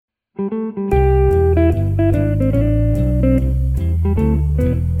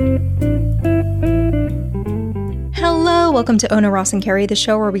Hello, welcome to Ona, Ross, and Carrie, the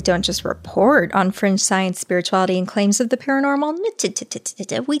show where we don't just report on fringe science, spirituality, and claims of the paranormal.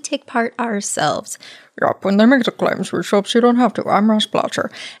 We take part ourselves. Yep, when they make the claims, we show up so you don't have to. I'm Ross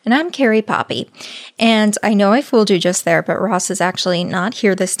Blotcher. And I'm Carrie Poppy. And I know I fooled you just there, but Ross is actually not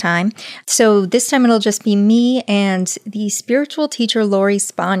here this time. So this time it'll just be me and the spiritual teacher, Lori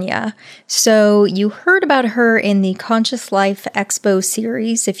Spagna. So you heard about her in the Conscious Life Expo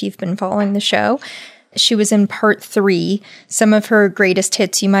series, if you've been following the show. She was in part 3. Some of her greatest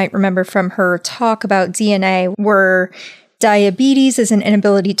hits you might remember from her talk about DNA were diabetes is an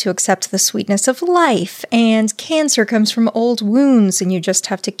inability to accept the sweetness of life, and cancer comes from old wounds and you just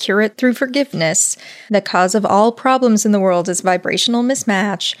have to cure it through forgiveness. The cause of all problems in the world is vibrational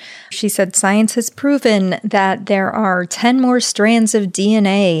mismatch. She said science has proven that there are 10 more strands of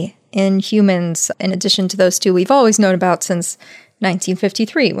DNA in humans in addition to those 2 we've always known about since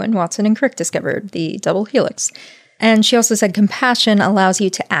 1953, when Watson and Crick discovered the double helix. And she also said compassion allows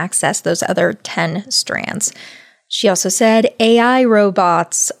you to access those other 10 strands. She also said AI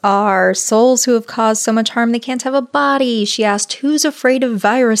robots are souls who have caused so much harm they can't have a body. She asked, who's afraid of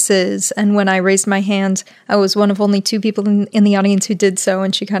viruses? And when I raised my hand, I was one of only 2 people in the audience who did so,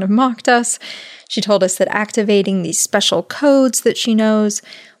 and she kind of mocked us. She told us that activating these special codes that she knows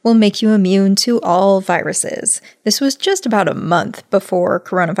will make you immune to all viruses. This was just about a month before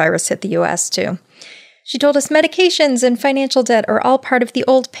coronavirus hit the US, too. She told us medications and financial debt are all part of the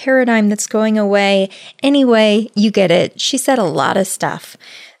old paradigm that's going away. Anyway, you get it. She said a lot of stuff.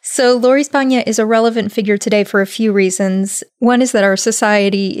 So Lori Spagna is a relevant figure today for a few reasons. One is that our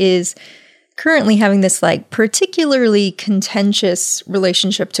society is currently having this particularly contentious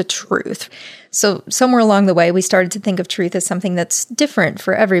relationship to truth. So somewhere along the way, we started to think of truth as something that's different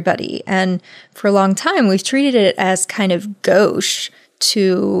for everybody. And for a long time, we've treated it as kind of gauche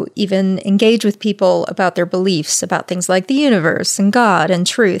to even engage with people about their beliefs, about things like the universe and God and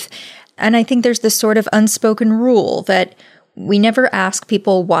truth. And I think there's this sort of unspoken rule that we never ask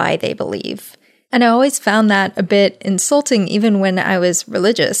people why they believe. And I always found that a bit insulting, even when I was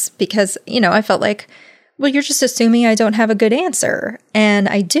religious, because, I felt like, well, you're just assuming I don't have a good answer. And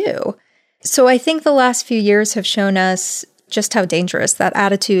I do. So I think the last few years have shown us just how dangerous that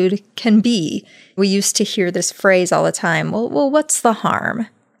attitude can be. We used to hear this phrase all the time, well, what's the harm?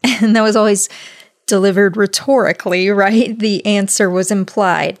 And that was always delivered rhetorically, right? The answer was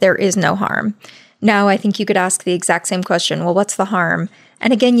implied. There is no harm. Now I think you could ask the exact same question, well, what's the harm?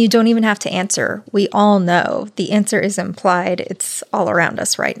 And again, you don't even have to answer. We all know the answer is implied. It's all around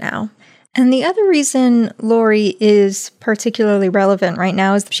us right now. And the other reason Lori is particularly relevant right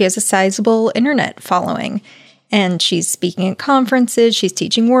now is she has a sizable internet following. And she's speaking at conferences, she's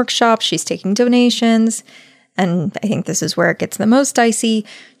teaching workshops, she's taking donations. And I think this is where it gets the most dicey.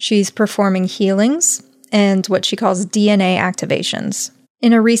 She's performing healings and what she calls DNA activations.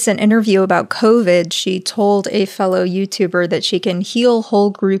 In a recent interview about COVID, she told a fellow YouTuber that she can heal whole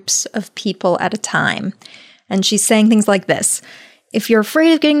groups of people at a time. And she's saying things like this. If you're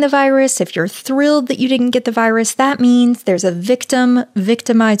afraid of getting the virus, if you're thrilled that you didn't get the virus, that means there's a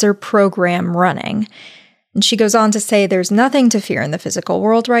victimizer program running. And she goes on to say there's nothing to fear in the physical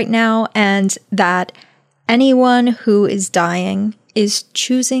world right now, and that anyone who is dying is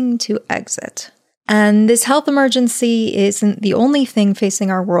choosing to exit. And this health emergency isn't the only thing facing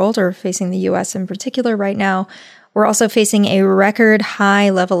our world, or facing the US in particular right now. We're also facing a record high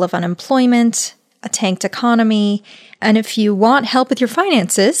level of unemployment, a tanked economy, and if you want help with your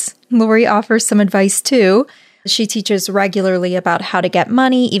finances, Lori offers some advice too. She teaches regularly about how to get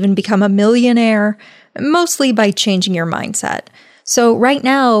money, even become a millionaire, mostly by changing your mindset. So right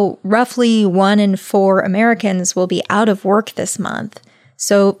now, roughly 1 in 4 Americans will be out of work this month.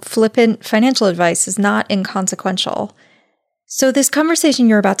 So flippant financial advice is not inconsequential. So this conversation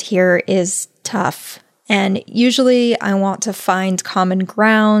you're about to hear is tough. And usually I want to find common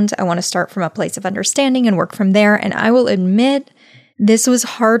ground. I want to start from a place of understanding and work from there. And I will admit this was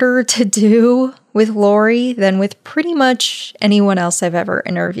harder to do with Lori than with pretty much anyone else I've ever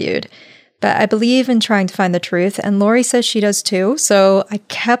interviewed. But I believe in trying to find the truth, and Lori says she does too, so I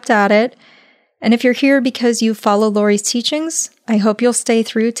kept at it. And if you're here because you follow Lori's teachings, I hope you'll stay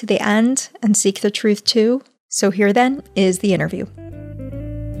through to the end and seek the truth too. So here then is the interview.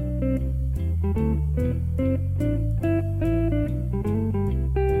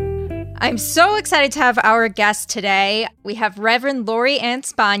 I'm so excited to have our guest today. We have Reverend Lori Ann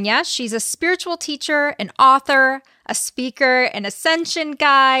Spagna. She's a spiritual teacher, an author, a speaker, an ascension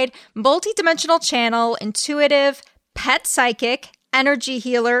guide, multidimensional channel, intuitive, pet psychic, energy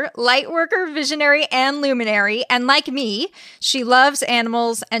healer, light worker, visionary, and luminary. And like me, she loves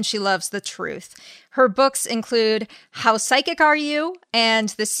animals and she loves the truth. Her books include How Psychic Are You? And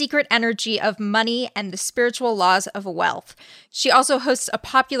The Secret Energy of Money and the Spiritual Laws of Wealth. She also hosts a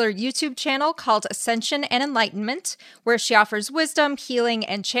popular YouTube channel called Ascension and Enlightenment, where she offers wisdom, healing,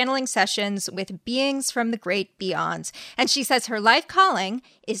 and channeling sessions with beings from the great beyond. And she says her life calling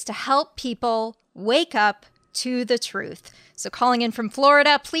is to help people wake up to the truth. So calling in from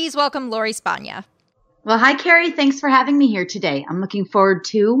Florida, please welcome Lori Spagna. Well, hi, Carrie. Thanks for having me here today. I'm looking forward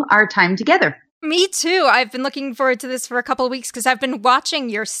to our time together. Me too. I've been looking forward to this for a couple of weeks because I've been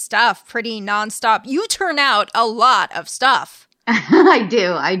watching your stuff pretty nonstop. You turn out a lot of stuff. I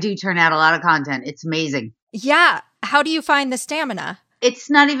do. I do turn out a lot of content. It's amazing. Yeah. How do you find the stamina?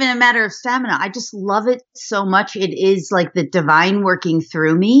 It's not even a matter of stamina. I just love it so much. It is like the divine working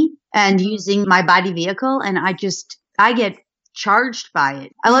through me and using my body vehicle. And I get charged by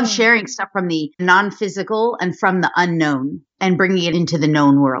it. I love sharing stuff from the non-physical and from the unknown and bringing it into the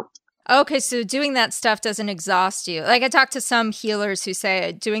known world. Okay, so doing that stuff doesn't exhaust you. Like I talked to some healers who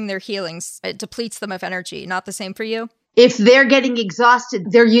say doing their healings, it depletes them of energy. Not the same for you? If they're getting exhausted,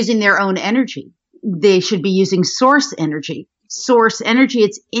 they're using their own energy. They should be using source energy. Source energy,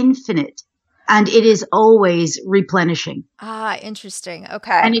 it's infinite. And it is always replenishing. Ah, interesting.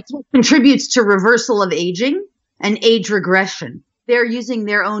 Okay. And it contributes to reversal of aging and age regression. They're using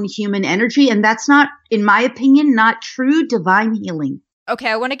their own human energy. And that's not, in my opinion, not true divine healing. Okay,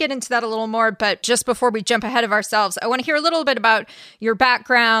 I want to get into that a little more, but just before we jump ahead of ourselves, I want to hear a little bit about your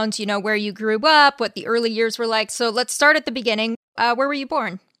background, where you grew up, what the early years were like. So let's start at the beginning. Where were you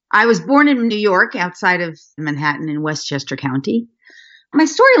born? I was born in New York, outside of Manhattan in Westchester County. My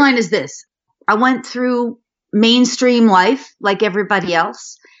storyline is this. I went through mainstream life like everybody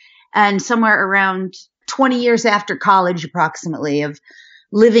else, and somewhere around 20 years after college, approximately, of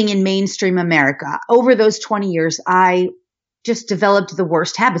living in mainstream America, over those 20 years, I just developed the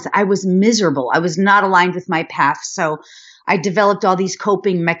worst habits. I was miserable. I was not aligned with my path. So I developed all these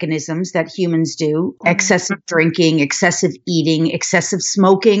coping mechanisms that humans do: excessive drinking, excessive eating, excessive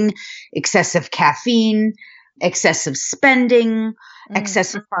smoking, excessive caffeine, excessive spending,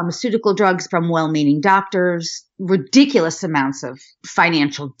 excessive pharmaceutical drugs from well-meaning doctors, ridiculous amounts of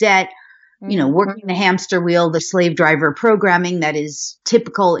financial debt, working the hamster wheel, the slave driver programming that is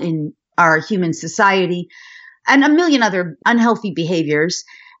typical in our human society, and a million other unhealthy behaviors.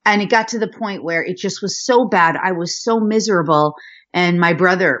 And it got to the point where it just was so bad. I was so miserable. And my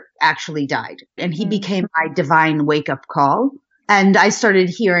brother actually died. And he became my divine wake-up call. And I started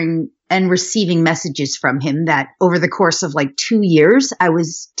hearing and receiving messages from him that over the course of like 2 years, I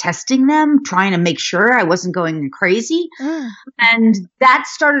was testing them, trying to make sure I wasn't going crazy. And that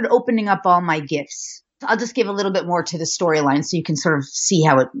started opening up all my gifts. I'll just give a little bit more to the storyline so you can sort of see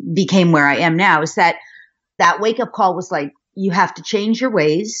how it became where I am now. Is that wake-up call was like, you have to change your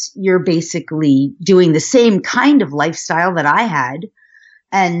ways. You're basically doing the same kind of lifestyle that I had.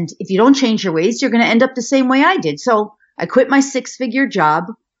 And if you don't change your ways, you're going to end up the same way I did. So I quit my 6-figure job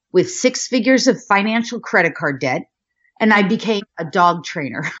with 6 figures of financial credit card debt, and I became a dog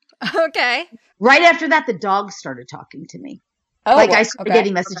trainer. Okay. Right after that, the dogs started talking to me. I started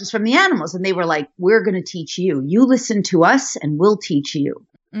getting messages from the animals, and they were like, we're going to teach you. You listen to us, and we'll teach you.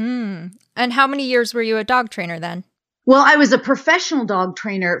 And how many years were you a dog trainer then? Well, I was a professional dog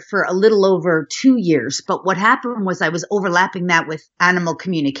trainer for a little over 2 years. But what happened was I was overlapping that with animal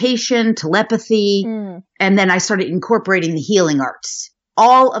communication, telepathy, and then I started incorporating the healing arts.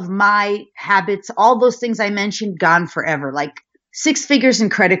 All of my habits, all those things I mentioned, gone forever. Like 6 figures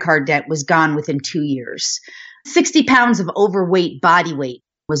in credit card debt was gone within 2 years. 60 pounds of overweight body weight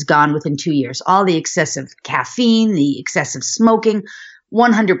was gone within 2 years. All the excessive caffeine, the excessive smoking,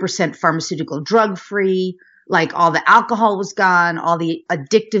 100% pharmaceutical drug free. Like all the alcohol was gone. All the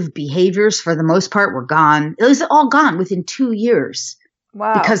addictive behaviors for the most part were gone. It was all gone within 2 years.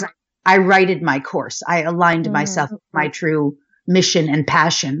 Wow. Because I righted my course. I aligned myself with my true mission and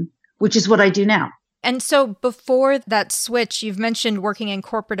passion, which is what I do now. And so before that switch, you've mentioned working in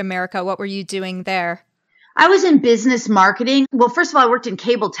corporate America. What were you doing there? I was in business marketing. Well, first of all, I worked in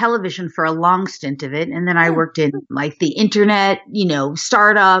cable television for a long stint of it. And then I worked in like the internet,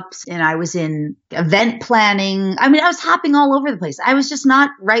 startups, and I was in event planning. I mean, I was hopping all over the place. I was just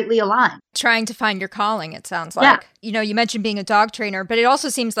not rightly aligned. Trying to find your calling, it sounds like. Yeah. You mentioned being a dog trainer, but it also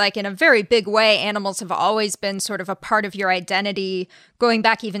seems like in a very big way, animals have always been sort of a part of your identity, going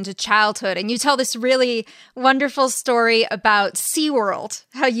back even to childhood. And you tell this really wonderful story about SeaWorld,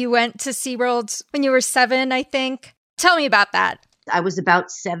 how you went to SeaWorld when you were 7, I think. Tell me about that. I was about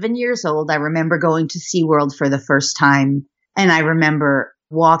 7 years old. I remember going to SeaWorld for the first time. And I remember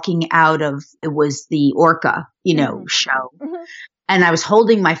walking out of, it was the Orca, show. Mhm. And I was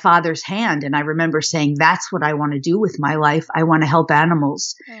holding my father's hand. And I remember saying, that's what I want to do with my life. I want to help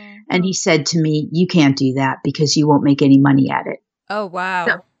animals. Oh. And he said to me, you can't do that because you won't make any money at it. Oh, wow.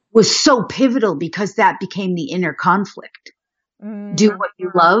 That was so pivotal because that became the inner conflict. Mm. Do what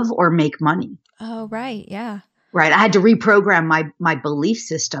you love or make money. Oh, right. Yeah. Right. I had to reprogram my belief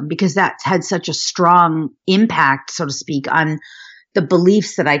system because that had such a strong impact, so to speak, on the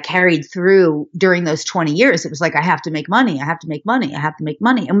beliefs that I carried through during those 20 years. It was like, I have to make money. I have to make money. I have to make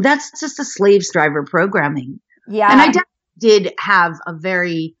money. And that's just a slave driver programming. Yeah. And I definitely did have a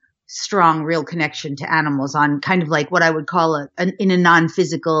very strong, real connection to animals on kind of like what I would call in a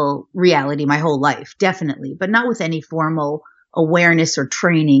non-physical reality my whole life. Definitely. But not with any formal awareness or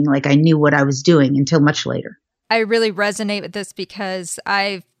training. Like I knew what I was doing until much later. I really resonate with this because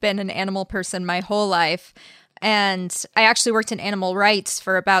I've been an animal person my whole life. And I actually worked in animal rights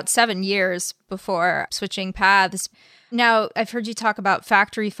for about 7 years before switching paths. Now, I've heard you talk about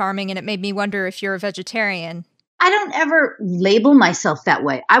factory farming, and it made me wonder if you're a vegetarian. I don't ever label myself that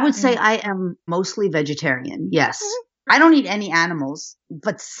way. I would say I am mostly vegetarian. Yes. I don't eat any animals,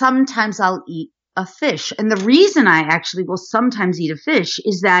 but sometimes I'll eat a fish. And the reason I actually will sometimes eat a fish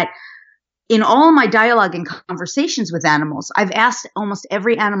is that in all my dialogue and conversations with animals, I've asked almost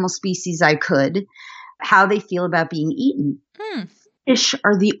every animal species I could how they feel about being eaten. Fish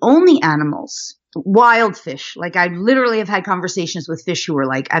are the only animals, wild fish. Like I literally have had conversations with fish who are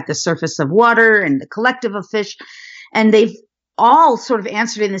like at the surface of water and the collective of fish. And they've all sort of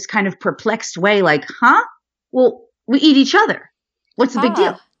answered in this kind of perplexed way, like, huh? Well, we eat each other. What's the big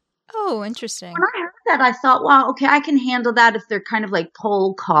deal? Oh, interesting. When I heard that, I thought, wow, okay, I can handle that if they're kind of like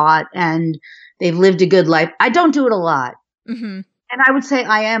pole caught and they've lived a good life. I don't do it a lot. Mm-hmm. And I would say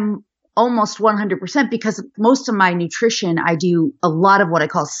I am almost 100% because most of my nutrition, I do a lot of what I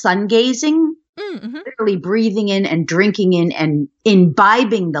call sun gazing, literally breathing in and drinking in and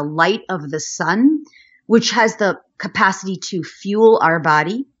imbibing the light of the sun, which has the capacity to fuel our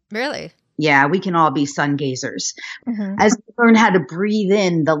body. Really? Yeah, we can all be sun gazers. As we learn how to breathe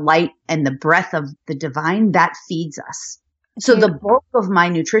in the light and the breath of the divine, that feeds us. So the bulk of my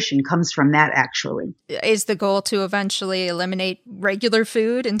nutrition comes from that, actually. Is the goal to eventually eliminate regular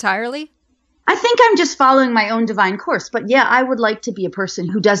food entirely? I think I'm just following my own divine course. But yeah, I would like to be a person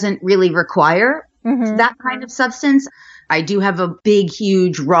who doesn't really require that kind of substance. I do have a big,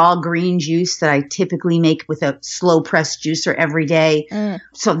 huge raw green juice that I typically make with a slow pressed juicer every day.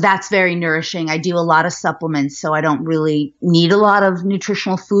 So that's very nourishing. I do a lot of supplements, so I don't really need a lot of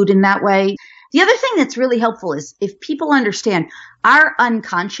nutritional food in that way. The other thing that's really helpful is if people understand our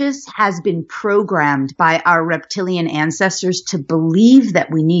unconscious has been programmed by our reptilian ancestors to believe that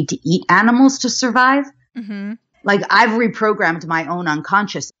we need to eat animals to survive. Like I've reprogrammed my own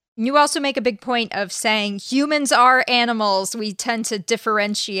unconscious. You also make a big point of saying humans are animals. We tend to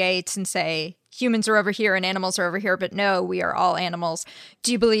differentiate and say humans are over here and animals are over here, but no, we are all animals.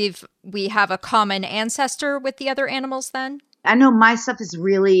 Do you believe we have a common ancestor with the other animals then? I know my stuff is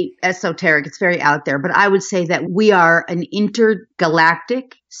really esoteric. It's very out there, but I would say that we are an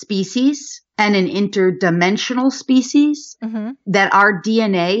intergalactic species and an interdimensional species, that our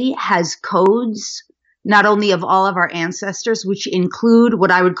DNA has codes not only of all of our ancestors, which include what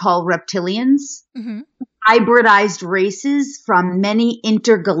I would call reptilians, hybridized races from many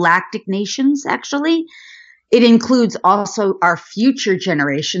intergalactic nations, actually. It includes also our future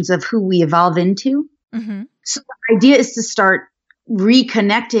generations of who we evolve into. So the idea is to start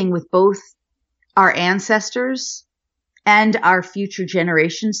reconnecting with both our ancestors and our future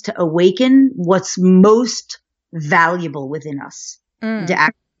generations to awaken what's most valuable within us, to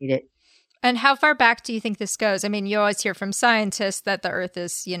activate it. And how far back do you think this goes? I mean, you always hear from scientists that the Earth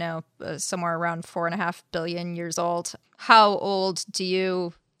is, somewhere around 4.5 billion years old. How old do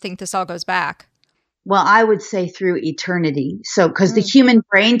you think this all goes back? Well, I would say through eternity. So, because the human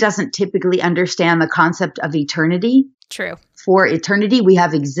brain doesn't typically understand the concept of eternity. True. For eternity, we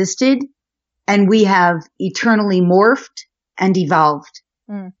have existed and we have eternally morphed and evolved.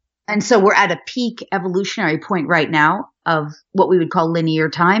 And so we're at a peak evolutionary point right now of what we would call linear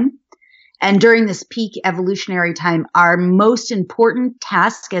time. And during this peak evolutionary time, our most important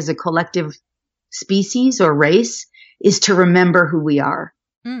task as a collective species or race is to remember who we are.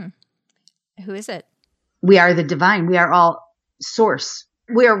 Who is it? We are the divine. We are all source.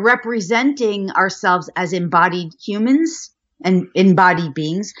 We are representing ourselves as embodied humans and embodied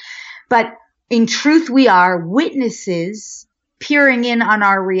beings. But in truth, we are witnesses peering in on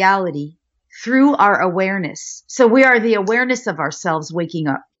our reality through our awareness. So we are the awareness of ourselves waking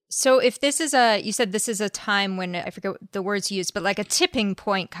up. So if this is you said this is a time when, I forget the words you used, but like a tipping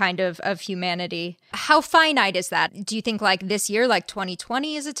point kind of humanity. How finite is that? Do you think like this year, like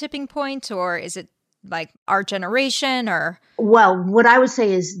 2020 is a tipping point, or is it like our generation, or? Well, what I would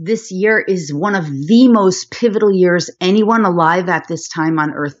say is this year is one of the most pivotal years anyone alive at this time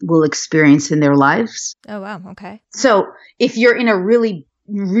on Earth will experience in their lives. Oh, wow. Okay. So if you're in a really,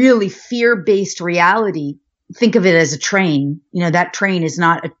 really fear-based reality, think of it as a train. You know, that train is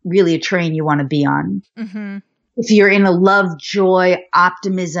not really a train you want to be on. Mm-hmm. If you're in a love, joy,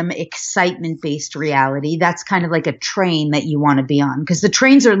 optimism, excitement-based reality, that's kind of like a train that you want to be on, because the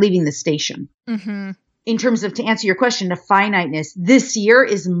trains are leaving the station. Mm-hmm. In terms of, to answer your question, the finiteness, this year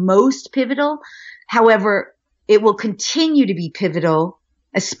is most pivotal. However, it will continue to be pivotal,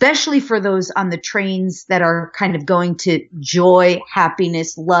 especially for those on the trains that are kind of going to joy,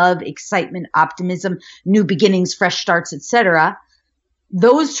 happiness, love, excitement, optimism, new beginnings, fresh starts, etc.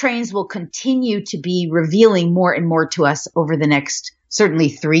 Those trains will continue to be revealing more and more to us over the next, certainly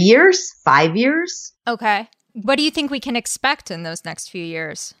 3 years, 5 years. Okay. What do you think we can expect in those next few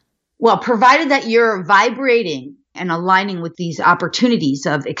years? Well, provided that you're vibrating and aligning with these opportunities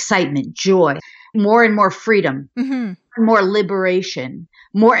of excitement, joy, more and more freedom, Mm-hmm. more liberation,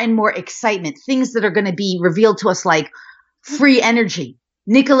 more and more excitement, things that are going to be revealed to us like free energy.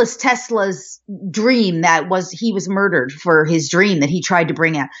 Nikola Tesla's dream he was murdered for his dream that he tried to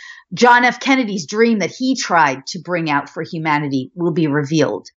bring out. John F. Kennedy's dream that he tried to bring out for humanity will be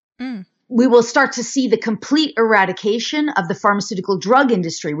revealed. Mm. We will start to see the complete eradication of the pharmaceutical drug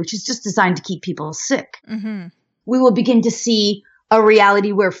industry, which is just designed to keep people sick. Mm-hmm. We will begin to see a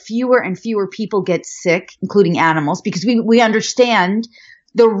reality where fewer and fewer people get sick, including animals, because we understand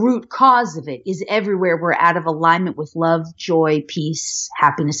the root cause of it is everywhere we're out of alignment with love, joy, peace,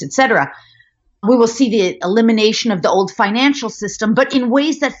 happiness, etc. We will see the elimination of the old financial system, but in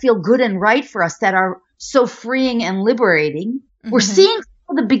ways that feel good and right for us, that are so freeing and liberating. Mm-hmm. We're seeing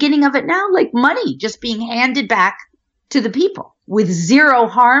the beginning of it now, like money just being handed back to the people with zero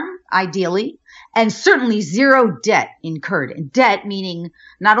harm, ideally, and certainly zero debt incurred. And debt meaning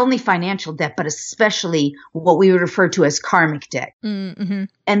not only financial debt, but especially what we would refer to as karmic debt. Mm-hmm.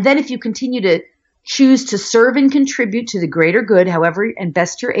 And then if you continue to choose to serve and contribute to the greater good, however and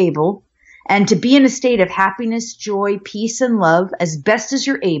best you're able, and to be in a state of happiness, joy, peace, and love as best as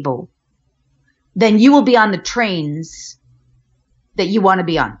you're able, then you will be on the trains that you want to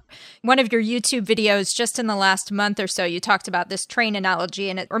be on. One of your YouTube videos just in the last month or so, you talked about this train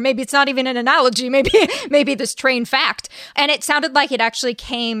analogy, or maybe it's not even an analogy, maybe this train fact. And it sounded like it actually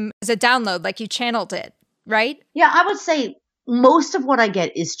came as a download, like you channeled it, right? Yeah, I would say most of what I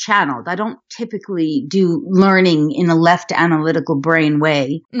get is channeled. I don't typically do learning in a left analytical brain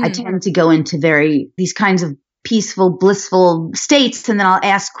way. I tend to go into these kinds of peaceful, blissful states, and then I'll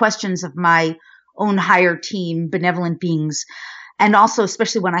ask questions of my own higher team, benevolent beings. And also,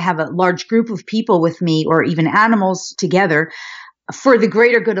 especially when I have a large group of people with me or even animals together, for the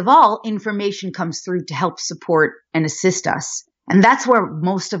greater good of all, information comes through to help support and assist us. And that's where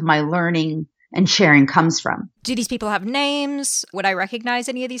most of my learning and sharing comes from. Do these people have names? Would I recognize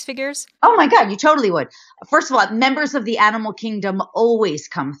any of these figures? Oh my God, you totally would. First of all, members of the animal kingdom always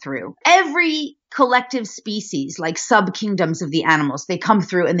come through. Every collective species, like sub-kingdoms of the animals, they come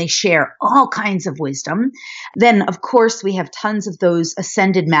through and they share all kinds of wisdom. Then, of course, we have tons of those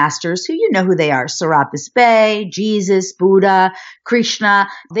ascended masters who, you know who they are, Serapis Bey, Jesus, Buddha, Krishna.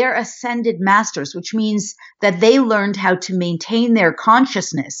 They're ascended masters, which means that they learned how to maintain their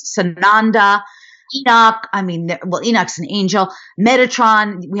consciousness. Sananda, Enoch, Enoch's an angel.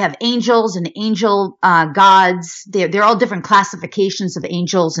 Metatron, we have angels and angel gods. They're all different classifications of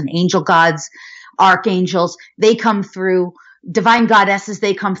angels and angel gods, archangels. They come through, divine goddesses,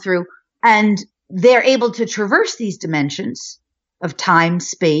 they come through, and they're able to traverse these dimensions of time,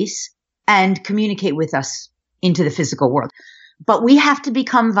 space, and communicate with us into the physical world. But we have to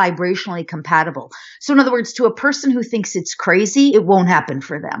become vibrationally compatible. So in other words, to a person who thinks it's crazy, it won't happen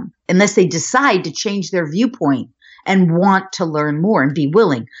for them unless they decide to change their viewpoint and want to learn more and be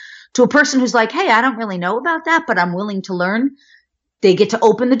willing. To a person who's like, hey, I don't really know about that, but I'm willing to learn, they get to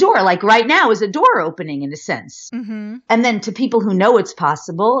open the door. Like right now is a door opening in a sense. Mm-hmm. And then to people who know it's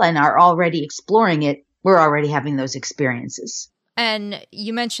possible and are already exploring it, we're already having those experiences. And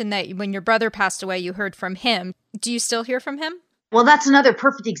you mentioned that when your brother passed away, you heard from him. Do you still hear from him? Well, that's another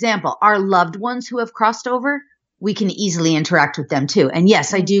perfect example. Our loved ones who have crossed over, we can easily interact with them too. And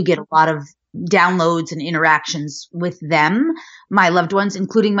yes, I do get a lot of downloads and interactions with them, my loved ones,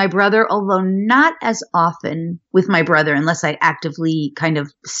 including my brother, although not as often with my brother unless I actively kind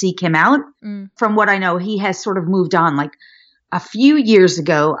of seek him out. From what I know, he has sort of moved on. Like a few years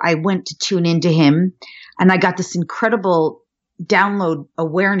ago, I went to tune into him and I got this incredible download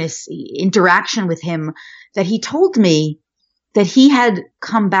awareness interaction with him that he told me that he had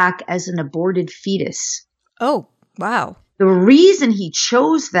come back as an aborted fetus. Oh, wow. The reason he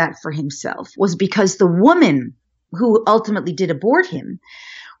chose that for himself was because the woman who ultimately did abort him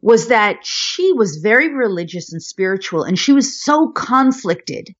was that she was very religious and spiritual, and she was so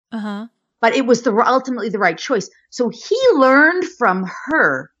conflicted. Uh-huh. But it was ultimately the right choice. So he learned from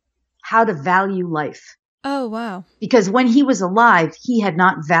her how to value life. Oh, wow. Because when he was alive, he had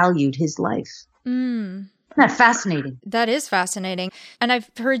not valued his life. Mm. Isn't that fascinating? That is fascinating. And I've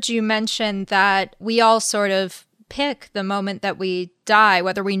heard you mention that we all sort of pick the moment that we die,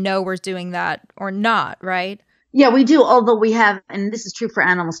 whether we know we're doing that or not, right? Yeah, we do. Although we have, and this is true for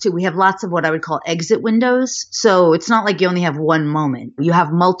animals too, we have lots of what I would call exit windows. So it's not like you only have one moment. You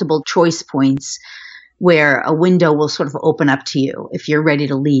have multiple choice points where a window will sort of open up to you if you're ready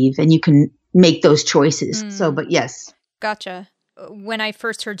to leave, and you can make those choices. So, but yes. Gotcha. When I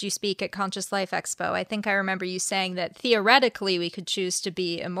first heard you speak at Conscious Life Expo, I think I remember you saying that theoretically we could choose to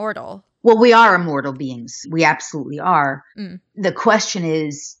be immortal. Well, we are immortal beings. We absolutely are. The question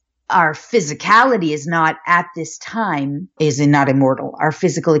is, our physicality is not at this time, is not immortal. Our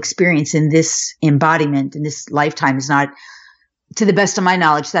physical experience in this embodiment, in this lifetime is not, to the best of my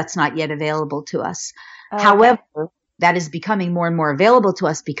knowledge, that's not yet available to us. Okay. However, that is becoming more and more available to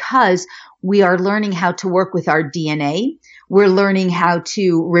us because we are learning how to work with our DNA. We're learning how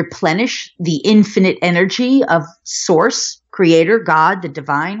to replenish the infinite energy of source, creator, God, the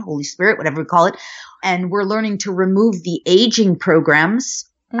divine, Holy Spirit, whatever we call it. And we're learning to remove the aging programs.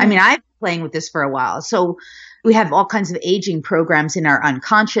 I mean, I've been playing with this for a while. So we have all kinds of aging programs in our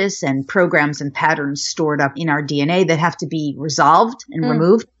unconscious and programs and patterns stored up in our DNA that have to be resolved and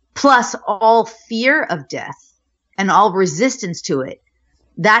removed. Plus all fear of death and all resistance to it.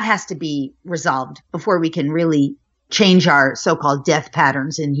 That has to be resolved before we can really change our so-called death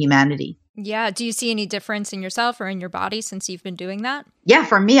patterns in humanity. Yeah. Do you see any difference in yourself or in your body since you've been doing that? Yeah,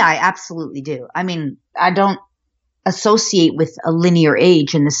 for me, I absolutely do. I mean, I don't associate with a linear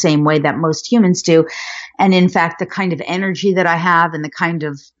age in the same way that most humans do. And in fact, the kind of energy that I have and the kind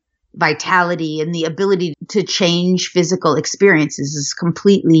of vitality and the ability to change physical experiences is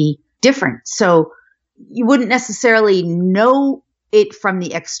completely different. So you wouldn't necessarily know it from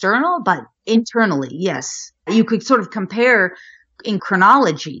the external, but internally, yes. You could sort of compare in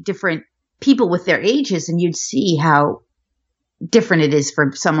chronology different people with their ages, and you'd see how different it is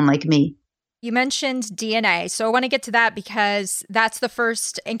for someone like me. You mentioned DNA. So I want to get to that because that's the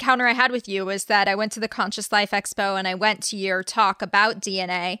first encounter I had with you was that I went to the Conscious Life Expo and I went to your talk about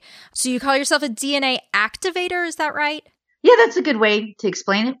DNA. So you call yourself a DNA activator, is that right? Yeah, that's a good way to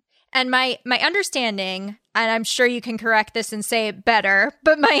explain it. And my understanding, and I'm sure you can correct this and say it better,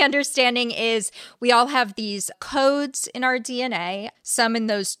 but my understanding is we all have these codes in our DNA, some in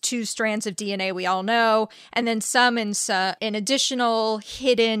those 2 strands of DNA we all know, and then some in additional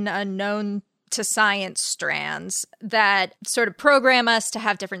hidden, unknown to science strands that sort of program us to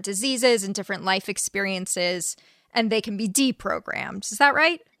have different diseases and different life experiences, and they can be deprogrammed. Is that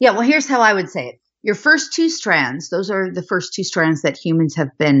right? Yeah, well, here's how I would say it. Your first 2 strands, those are the first 2 strands that humans have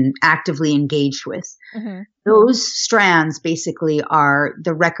been actively engaged with. Mm-hmm. Those strands basically are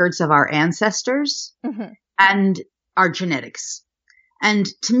the records of our ancestors and our genetics. And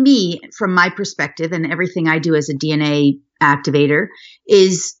to me, from my perspective and everything I do as a DNA activator,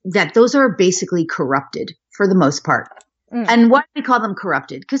 is that those are basically corrupted for the most part. And why do we call them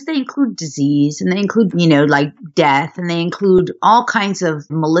corrupted? Because they include disease and they include, like death, and they include all kinds of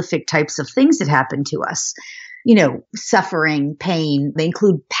malefic types of things that happen to us. Suffering, pain. They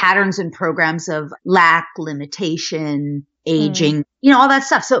include patterns and programs of lack, limitation, aging, all that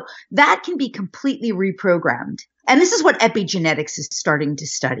stuff. So that can be completely reprogrammed. And this is what epigenetics is starting to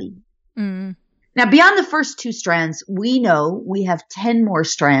study. Now, beyond the first 2 strands, we know we have 10 more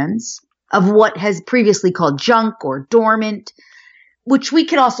strands of what has previously called junk or dormant, which we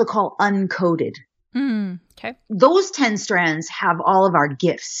could also call uncoded. Okay. Those 10 strands have all of our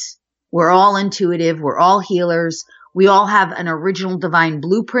gifts. We're all intuitive. We're all healers. We all have an original divine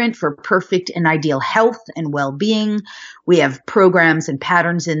blueprint for perfect and ideal health and well-being. We have programs and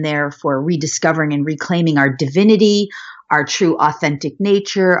patterns in there for rediscovering and reclaiming our divinity, our true authentic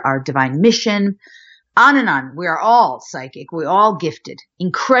nature, our divine mission. On and on. We are all psychic. We're all gifted.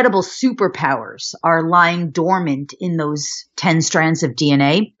 Incredible superpowers are lying dormant in those 10 strands of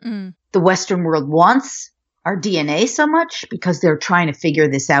DNA. The Western world wants our DNA so much because they're trying to figure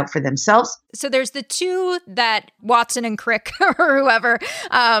this out for themselves. So there's the 2 that Watson and Crick or whoever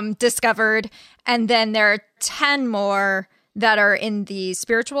discovered. And then there are 10 more that are in the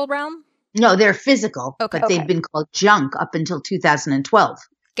spiritual realm? No, they're physical, Okay. but they've been called junk up until 2012.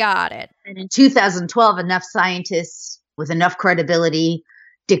 Got it. And in 2012, enough scientists with enough credibility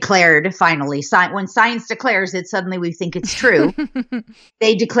declared, finally, when science declares it, suddenly we think it's true.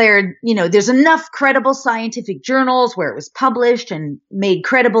 They declared, there's enough credible scientific journals where it was published and made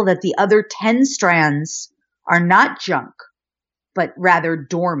credible that the other 10 strands are not junk, but rather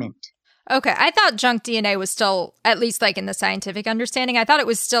dormant. Okay, I thought junk DNA was still, at least like in the scientific understanding, I thought it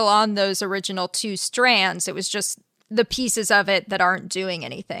was still on those original 2 strands. It was just the pieces of it that aren't doing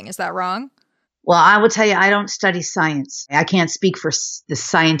anything. Is that wrong? Well, I will tell you, I don't study science. I can't speak for the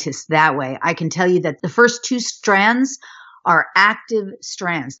scientists that way. I can tell you that the first 2 strands are active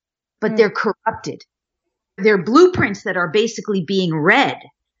strands, but they're corrupted. They're blueprints that are basically being read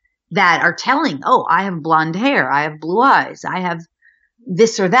that are telling, oh, I have blonde hair, I have blue eyes, I have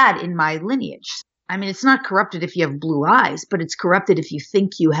this or that in my lineage. I mean, it's not corrupted if you have blue eyes, but it's corrupted if you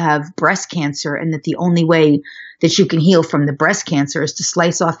think you have breast cancer and that the only way that you can heal from the breast cancer is to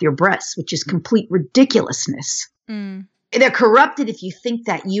slice off your breasts, which is complete ridiculousness. They're corrupted if you think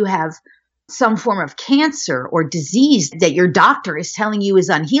that you have some form of cancer or disease that your doctor is telling you is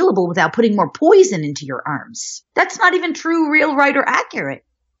unhealable without putting more poison into your arms. That's not even true, real, right, or accurate.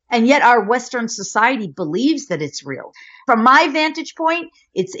 And yet our Western society believes that it's real. From my vantage point,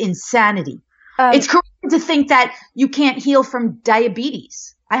 it's insanity. It's correct to think that you can't heal from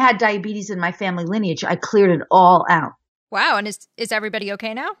diabetes. I had diabetes in my family lineage. I cleared it all out. Wow. And is everybody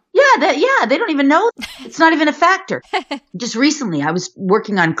okay now? Yeah, they don't even know. It's not even a factor. Just recently, I was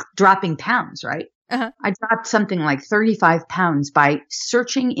working on dropping pounds, right? Uh-huh. I dropped something like 35 pounds by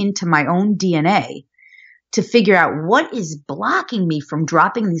searching into my own DNA to figure out what is blocking me from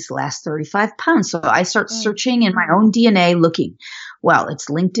dropping these last 35 pounds. So I start searching in my own DNA looking. Well, it's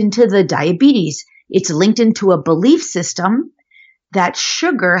linked into the diabetes. It's linked into a belief system that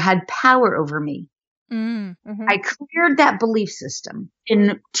sugar had power over me. Mm-hmm. I cleared that belief system.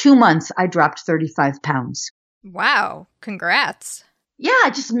 In 2 months, I dropped 35 pounds. Wow. Congrats. Yeah, I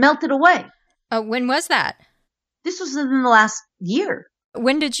just melted away. When was that? This was in the last year.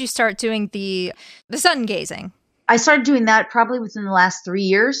 When did you start doing the sun gazing? I started doing that probably within the last 3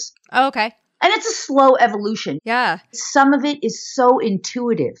 years. Oh, okay. And it's a slow evolution. Yeah. Some of it is so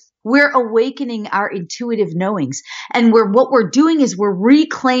intuitive. We're awakening our intuitive knowings. And what we're doing is we're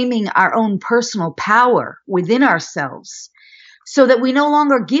reclaiming our own personal power within ourselves so that we no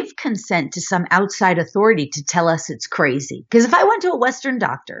longer give consent to some outside authority to tell us it's crazy. Because if I went to a Western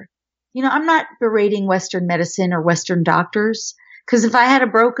doctor, I'm not berating Western medicine or Western doctors. Because if I had a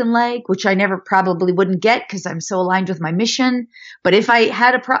broken leg, which I never probably wouldn't get because I'm so aligned with my mission, but if I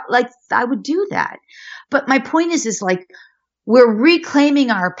had I would do that. But my point is we're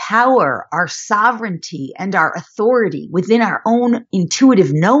reclaiming our power, our sovereignty, and our authority within our own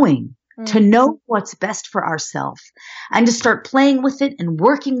intuitive knowing to know what's best for ourselves and to start playing with it and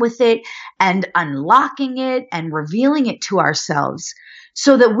working with it and unlocking it and revealing it to ourselves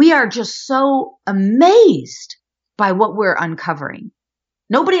so that we are just so amazed by what we're uncovering.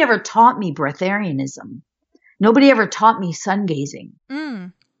 Nobody ever taught me breatharianism. Nobody ever taught me sun gazing.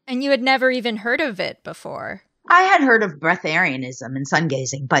 And you had never even heard of it before. I had heard of breatharianism and sun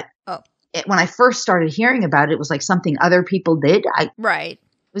gazing, but when I first started hearing about it, it was like something other people did. Right.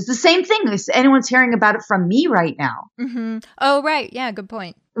 It was the same thing as anyone's hearing about it from me right now. Mm-hmm. Oh, right. Yeah, good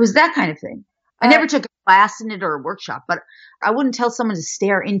point. It was that kind of thing. I never took a class in it or a workshop, but I wouldn't tell someone to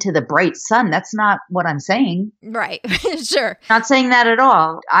stare into the bright sun. That's not what I'm saying. Right. Sure. Not saying that at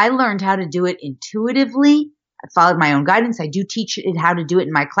all. I learned how to do it intuitively. I followed my own guidance. I do teach it how to do it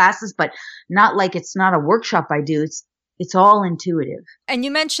in my classes, but not like it's not a workshop I do. It's all intuitive. And you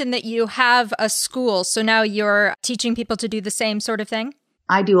mentioned that you have a school, so now you're teaching people to do the same sort of thing?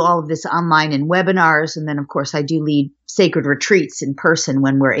 I do all of this online in webinars. And then, of course, I do lead sacred retreats in person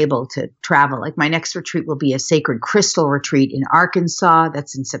when we're able to travel. Like my next retreat will be a sacred crystal retreat in Arkansas.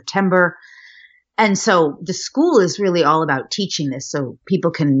 That's in September. And so the school is really all about teaching this. So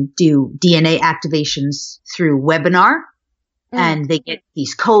people can do DNA activations through webinar and they get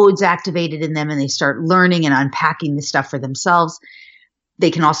these codes activated in them and they start learning and unpacking this stuff for themselves.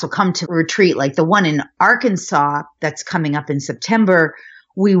 They can also come to a retreat like the one in Arkansas that's coming up in September.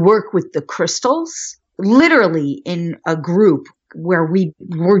 We work with the crystals literally in a group where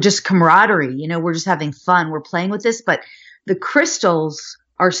we're just camaraderie. We're just having fun. We're playing with this, but the crystals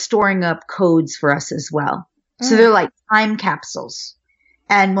are storing up codes for us as well. So they're like time capsules.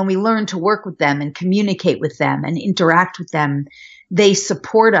 And when we learn to work with them and communicate with them and interact with them, they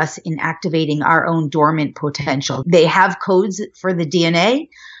support us in activating our own dormant potential. They have codes for the DNA,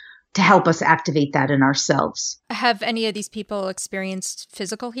 to help us activate that in ourselves. Have any of these people experienced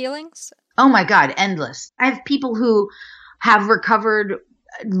physical healings? Oh my God, endless. I have people who have recovered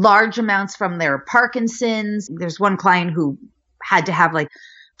large amounts from their Parkinson's. There's one client who had to have like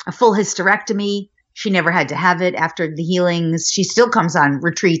a full hysterectomy. She never had to have it after the healings. She still comes on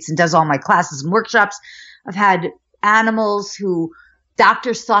retreats and does all my classes and workshops. I've had animals who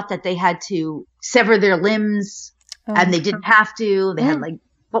doctors thought that they had to sever their limbs and they didn't have to. They had like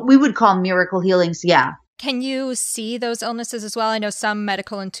what we would call miracle healings. Yeah. Can you see those illnesses as well? I know some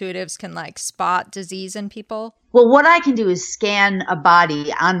medical intuitives can like spot disease in people. Well, what I can do is scan a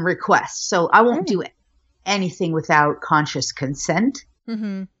body on request. So I won't do anything without conscious consent.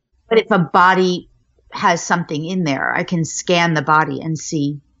 Mm-hmm. But if a body has something in there, I can scan the body and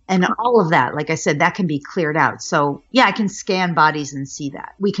see. And all of that, like I said, that can be cleared out. So yeah, I can scan bodies and see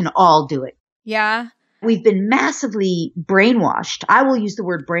that. We can all do it. Yeah. We've been massively brainwashed. I will use the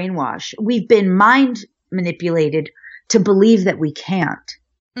word brainwash. We've been mind manipulated to believe that we can't.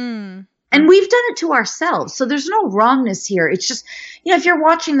 And we've done it to ourselves. So there's no wrongness here. It's just, if you're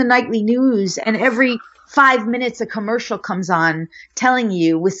watching the nightly news and every 5 minutes a commercial comes on telling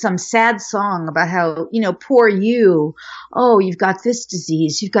you with some sad song about how, poor you. Oh, you've got this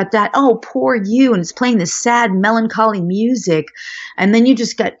disease. You've got that. Oh, poor you. And it's playing this sad, melancholy music. And then you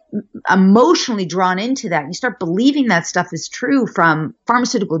just get emotionally drawn into that. And you start believing that stuff is true from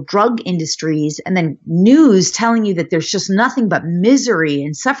pharmaceutical drug industries and then news telling you that there's just nothing but misery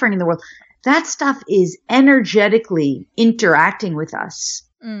and suffering in the world. That stuff is energetically interacting with us.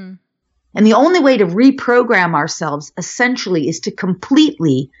 And the only way to reprogram ourselves essentially is to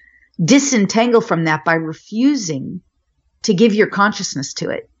completely disentangle from that by refusing to give your consciousness to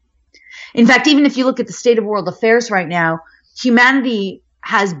it. In fact, even if you look at the state of world affairs right now, humanity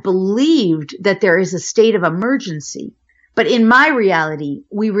has believed that there is a state of emergency. But in my reality,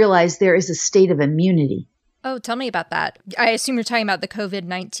 we realize there is a state of immunity. Oh, tell me about that. I assume you're talking about the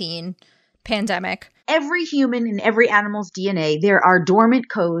COVID-19 pandemic. Every human and every animal's DNA, there are dormant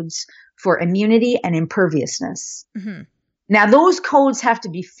codes for immunity and imperviousness. Mm-hmm. Now, those codes have to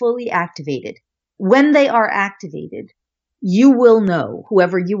be fully activated. When they are activated, you will know,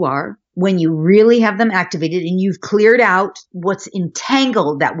 whoever you are, when you really have them activated and you've cleared out what's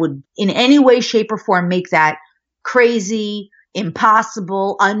entangled that would in any way, shape, or form make that crazy,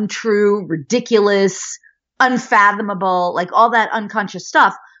 impossible, untrue, ridiculous, unfathomable, like all that unconscious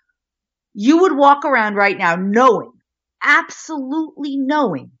stuff. You would walk around right now knowing, absolutely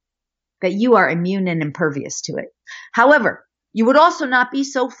knowing, that you are immune and impervious to it. However, you would also not be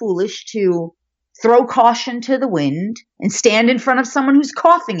so foolish to throw caution to the wind and stand in front of someone who's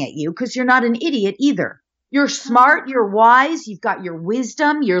coughing at you because you're not an idiot either. You're smart, you're wise, you've got your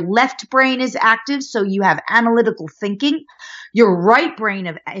wisdom, your left brain is active, so you have analytical thinking. Your right brain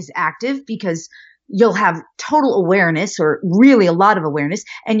is active because you'll have total awareness or really a lot of awareness,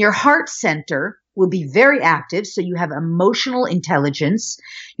 and your heart center will be very active. So you have emotional intelligence.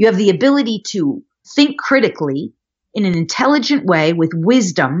 You have the ability to think critically in an intelligent way with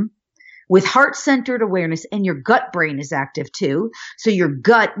wisdom, with heart-centered awareness, and your gut brain is active too. So your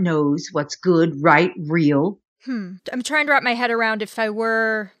gut knows what's good, right, real. I'm trying to wrap my head around if I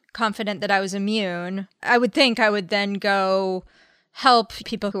were confident that I was immune, I would think I would then go help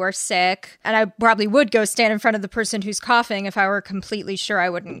people who are sick. And I probably would go stand in front of the person who's coughing if I were completely sure I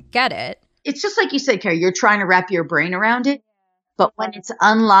wouldn't get it. It's just like you said, Carrie, you're trying to wrap your brain around it. But when it's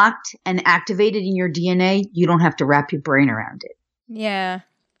unlocked and activated in your DNA, you don't have to wrap your brain around it. Yeah.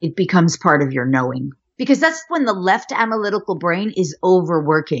 It becomes part of your knowing. Because that's when the left analytical brain is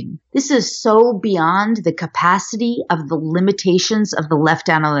overworking. This is so beyond the capacity of the limitations of the left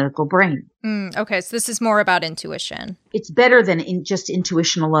analytical brain. Okay, so this is more about intuition. It's better than just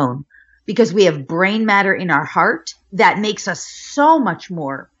intuition alone. Because we have brain matter in our heart that makes us so much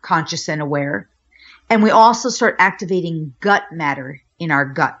more conscious and aware. And we also start activating gut matter in our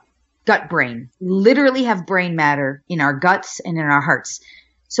gut brain. Literally have brain matter in our guts and in our hearts.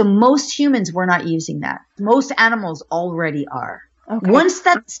 So most humans were not using that. Most animals already are. Okay. Once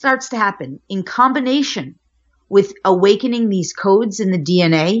that starts to happen in combination with awakening these codes in the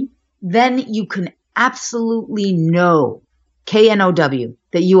DNA, then you can absolutely know, KNOW,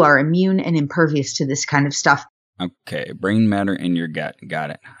 that you are immune and impervious to this kind of stuff. Okay, brain matter in your gut. Got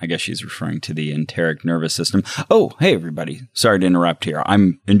it. I guess she's referring to the enteric nervous system. Oh, hey, everybody. Sorry to interrupt here.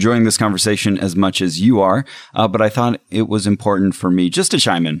 I'm enjoying this conversation as much as you are, but I thought it was important for me just to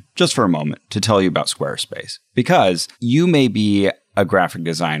chime in, just for a moment, to tell you about Squarespace. Because you may be a graphic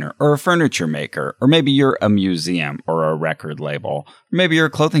designer or a furniture maker, or maybe you're a museum or a record label, or maybe you're a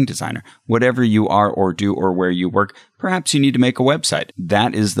clothing designer. Whatever you are or do or where you work, perhaps you need to make a website.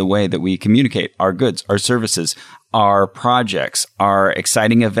 That is the way that we communicate our goods, our services, our projects, our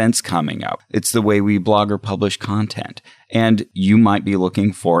exciting events coming up. It's the way we blog or publish content. And you might be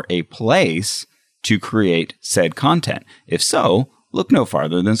looking for a place to create said content. If so, look no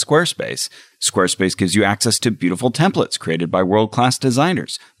farther than Squarespace. Squarespace gives you access to beautiful templates created by world-class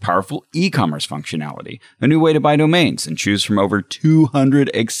designers, powerful e-commerce functionality, a new way to buy domains and choose from over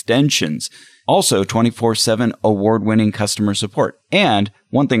 200 extensions. Also, 24/7 award-winning customer support. And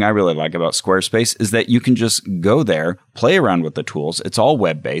one thing I really like about Squarespace is that you can just go there, play around with the tools. It's all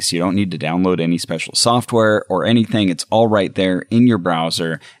web-based. You don't need to download any special software or anything. It's all right there in your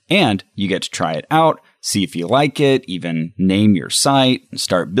browser. And you get to try it out, see if you like it, even name your site, and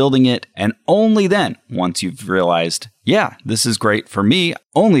start building it. And only then, once you've realized, yeah, this is great for me,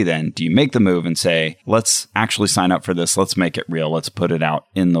 only then do you make the move and say, let's actually sign up for this. Let's make it real. Let's put it out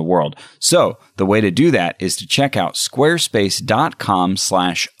in the world. So the way to do that is to check out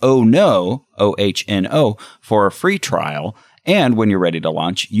squarespace.com/ohno, OHNO, for a free trial. And when you're ready to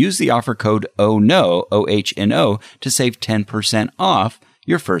launch, use the offer code OHNO, OHNO, to save 10% off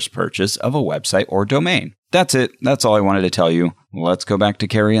your first purchase of a website or domain. That's it. That's all I wanted to tell you. Let's go back to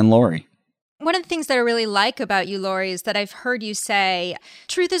Carrie and Lori. One of the things that I really like about you, Lori, is that I've heard you say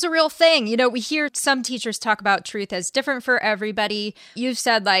truth is a real thing. You know, we hear some teachers talk about truth as different for everybody. You've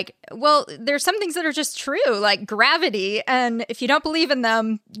said well, there's some things that are just true, like gravity. And if you don't believe in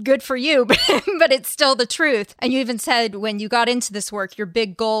them, good for you, but it's still the truth. And you even said when you got into this work, your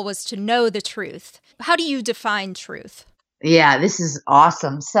big goal was to know the truth. How do you define truth? Yeah, this is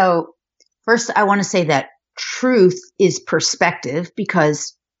awesome. So first, I want to say that truth is perspective,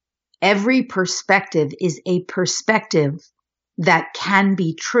 because every perspective is a perspective that can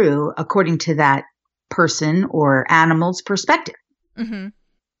be true according to that person or animal's perspective. Mm-hmm.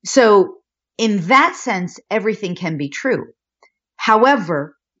 So in that sense, everything can be true.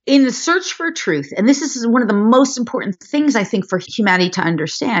 However, in the search for truth, and this is one of the most important things I think for humanity to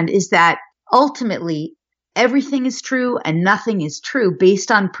understand, is that ultimately everything is true and nothing is true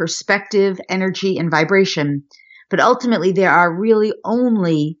based on perspective, energy, and vibration. But ultimately, there are really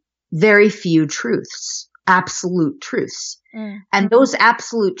only very few truths, absolute truths. And those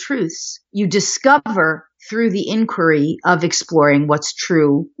absolute truths you discover through the inquiry of exploring what's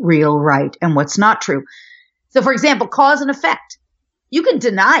true, real, right, and what's not true. So, for example, cause and effect. You can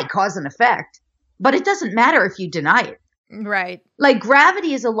deny cause and effect, but it doesn't matter if you deny it. Right. Like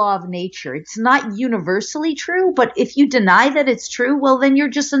gravity is a law of nature. It's not universally true, but if you deny that it's true, well, then you're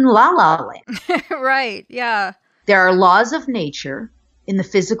just in la la land. Right. Yeah. There are laws of nature in the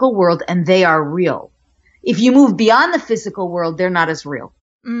physical world, and they are real. If you move beyond the physical world, they're not as real.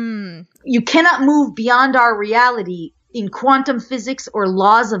 You cannot move beyond our reality in quantum physics or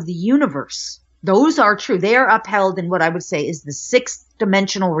laws of the universe. Those are true. They are upheld in what I would say is the sixth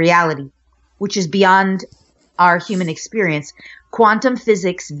dimensional reality, which is beyond our human experience. Quantum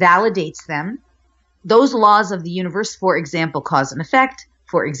physics validates them. Those laws of the universe, for example, cause and effect,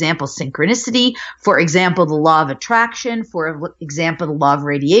 for example, synchronicity, for example, the law of attraction, for example, the law of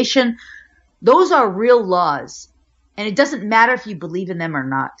radiation. Those are real laws. And it doesn't matter if you believe in them or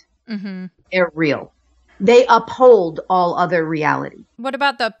not. Mm-hmm. They're real. They uphold all other reality. What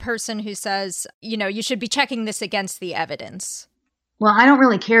about the person who says, you should be checking this against the evidence? Well, I don't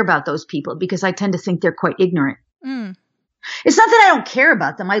really care about those people because I tend to think they're quite ignorant. It's not that I don't care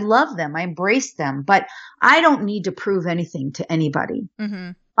about them. I love them. I embrace them. But I don't need to prove anything to anybody.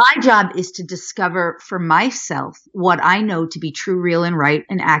 Mm-hmm. My job is to discover for myself what I know to be true, real, and right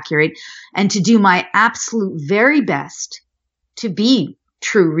and accurate, and to do my absolute very best to be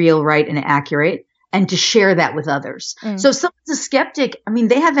true, real, right, and accurate, and to share that with others. So if someone's a skeptic,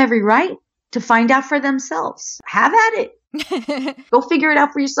 they have every right to find out for themselves. Have at it. Go figure it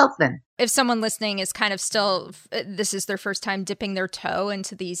out for yourself then. If someone listening is kind of still, this is their first time dipping their toe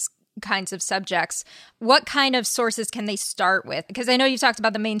into these kinds of subjects, what kind of sources can they start with? Because I know you've talked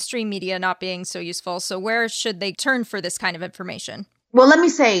about the mainstream media not being so useful. So where should they turn for this kind of information? Well, let me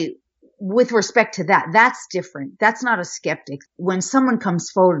say, with respect to that, that's different. That's not a skeptic. When someone comes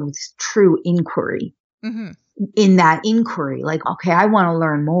forward with true inquiry, in that inquiry, like, okay, I want to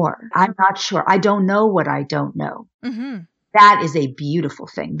learn more. I'm not sure. I don't know what I don't know. That is a beautiful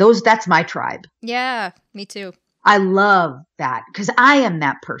thing. That's my tribe. Yeah, me too. I love that because I am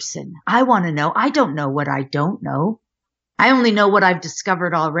that person. I want to know. I don't know what I don't know. I only know what I've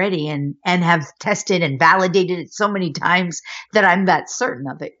discovered already and have tested and validated it so many times that I'm that certain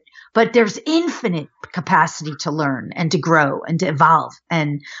of it. but there's infinite capacity to learn and to grow and to evolve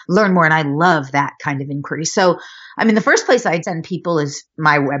and learn more. And I love that kind of inquiry. So, I mean, the first place I'd send people is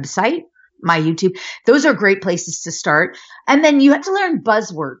my website, my YouTube. Those are great places to start. And then you have to learn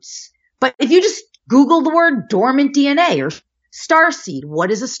buzzwords. But if you just Google the word dormant DNA or starseed,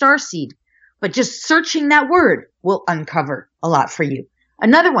 what is a starseed? But just searching that word will uncover a lot for you.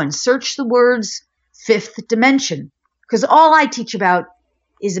 Another one, search the words fifth dimension, because all I teach about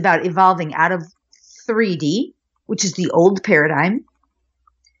is about evolving out of 3D, which is the old paradigm,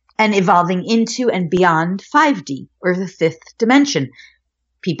 and evolving into and beyond 5D, or the fifth dimension.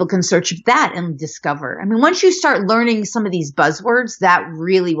 People can search that and discover. I mean, once you start learning some of these buzzwords, that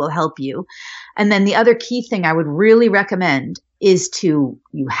really will help you. And then the other key thing I would really recommend is you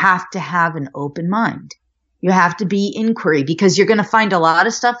have to have an open mind. You have to be inquiry, because you're going to find a lot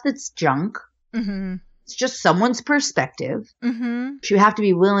of stuff that's junk. Mm-hmm. It's just someone's perspective. Mm-hmm. You have to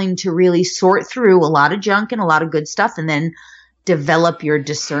be willing to really sort through a lot of junk and a lot of good stuff, and then develop your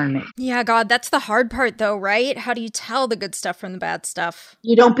discernment. Yeah, God, that's the hard part though, right? How do you tell the good stuff from the bad stuff?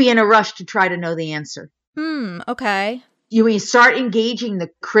 You don't be in a rush to try to know the answer. Okay. You start engaging the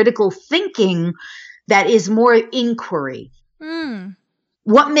critical thinking that is more inquiry.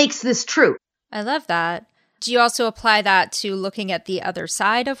 What makes this true? I love that. Do you also apply that to looking at the other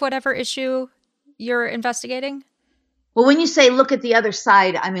side of whatever issue you're investigating? Well, when you say look at the other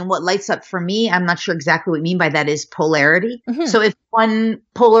side, I mean, what lights up for me, I'm not sure exactly what you mean by that, is polarity. Mm-hmm. So if one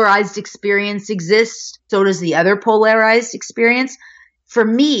polarized experience exists, so does the other polarized experience. For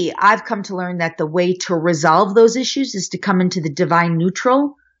me, I've come to learn that the way to resolve those issues is to come into the divine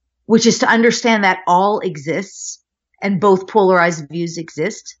neutral, which is to understand that all exists and both polarized views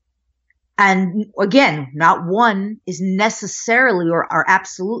exist. And again, not one is necessarily or are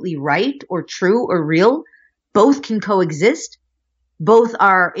absolutely right or true or real. Both can coexist. Both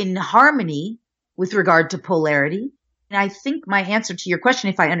are in harmony with regard to polarity. And I think my answer to your question,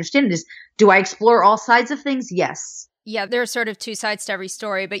 if I understand it, is, do I explore all sides of things? Yes. Yeah, there are sort of two sides to every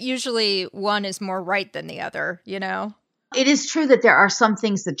story, but usually one is more right than the other, you know? It is true that there are some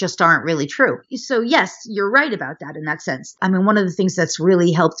things that just aren't really true. So yes, you're right about that in that sense. I mean, one of the things that's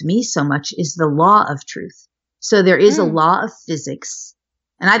really helped me so much is the law of truth. So there is a law of physics,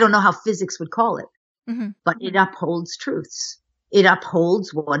 and I don't know how physics would call it. Mm-hmm. But it upholds truths. It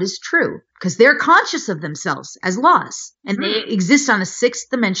upholds what is true, because they're conscious of themselves as laws, and they exist on a sixth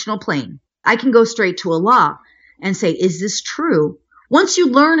dimensional plane. I can go straight to a law and say, is this true? Once you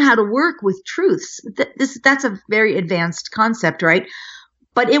learn how to work with truths, that's a very advanced concept, right?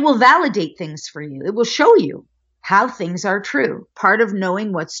 But it will validate things for you. It will show you how things are true. Part of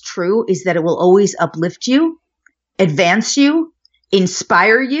knowing what's true is that it will always uplift you, advance you,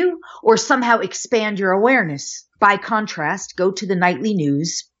 inspire you, or somehow expand your awareness. By contrast, go to the nightly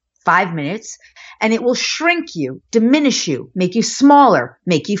news, 5 minutes, and it will shrink you, diminish you, make you smaller,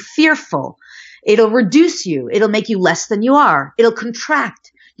 make you fearful. It'll reduce you. It'll make you less than you are. It'll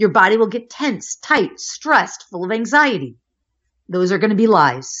contract. Your body will get tense, tight, stressed, full of anxiety. Those are going to be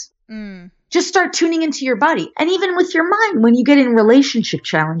lies. Just start tuning into your body. And even with your mind, when you get in relationship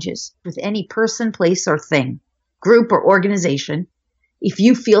challenges with any person, place, or thing, group, or organization, if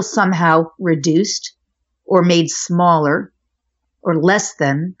you feel somehow reduced or made smaller or less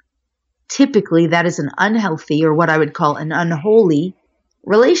than, typically that is an unhealthy, or what I would call an unholy,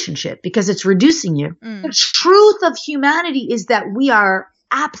 relationship, because it's reducing you. The truth of humanity is that we are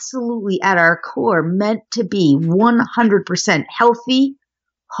absolutely at our core meant to be 100% healthy,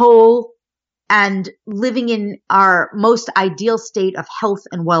 whole, and living in our most ideal state of health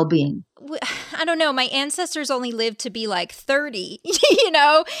and well-being. I don't know. My ancestors only lived to be like 30, you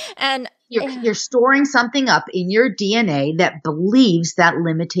know, and you're storing something up in your DNA that believes that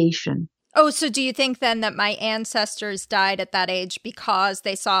limitation. Oh, so do you think then that my ancestors died at that age because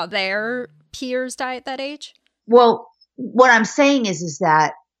they saw their peers die at that age? Well, what I'm saying is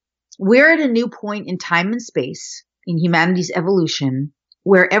that we're at a new point in time and space in humanity's evolution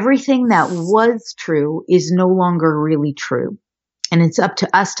where everything that was true is no longer really true. And it's up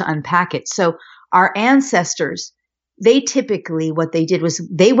to us to unpack it. So our ancestors, they typically, what they did was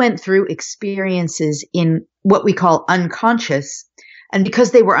they went through experiences in what we call unconscious. And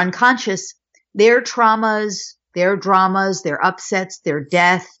because they were unconscious, their traumas, their dramas, their upsets, their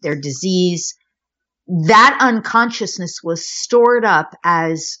death, their disease, that unconsciousness was stored up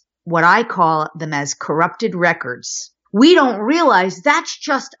as what I call them as corrupted records. We don't realize that's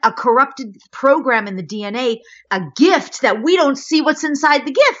just a corrupted program in the DNA, a gift that we don't see what's inside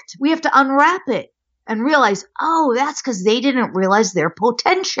the gift. We have to unwrap it and realize, oh, that's because they didn't realize their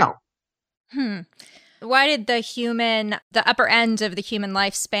potential. Why did the upper end of the human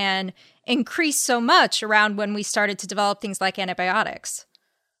lifespan increase so much around when we started to develop things like antibiotics?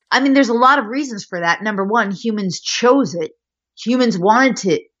 I mean, there's a lot of reasons for that. Number one, humans chose it. Humans wanted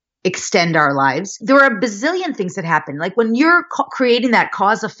to extend our lives. There are a bazillion things that happen. Like when you're creating that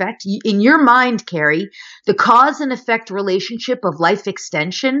cause effect in your mind, Carrie, the cause and effect relationship of life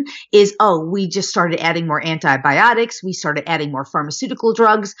extension is, we just started adding more antibiotics. We started adding more pharmaceutical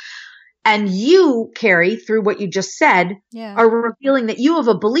drugs. And you, Carrie, through what you just said, are revealing that you have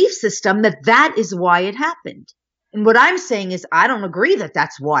a belief system that is why it happened. And what I'm saying is I don't agree that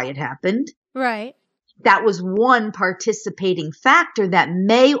that's why it happened. Right. That was one participating factor that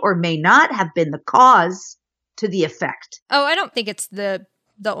may or may not have been the cause to the effect. Oh, I don't think it's the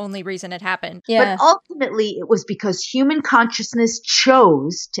only reason it happened. Yeah. But ultimately, it was because human consciousness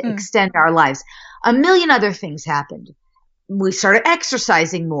chose to extend our lives. A million other things happened. We started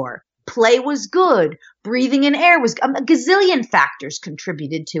exercising more. Play was good. Breathing in air was a gazillion factors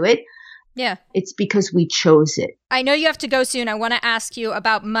contributed to it. Yeah. It's because we chose it. I know you have to go soon. I want to ask you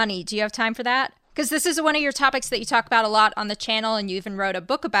about money. Do you have time for that? Because this is one of your topics that you talk about a lot on the channel, and you even wrote a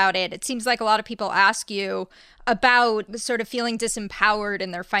book about it. It seems like a lot of people ask you about sort of feeling disempowered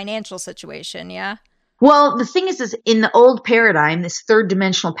in their financial situation, yeah? Well, the thing is in the old paradigm, this third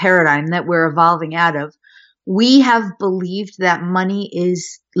dimensional paradigm that we're evolving out of, we have believed that money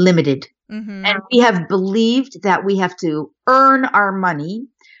is limited. Mm-hmm. And we have believed that we have to earn our money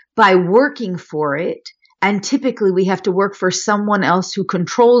by working for it. And typically we have to work for someone else who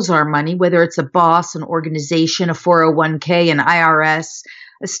controls our money, whether it's a boss, an organization, a 401k, an IRS,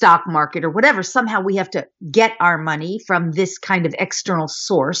 a stock market, or whatever. Somehow we have to get our money from this kind of external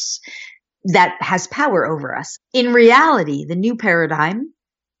source that has power over us. In reality, the new paradigm,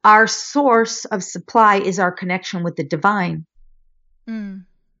 our source of supply is our connection with the divine. Mm.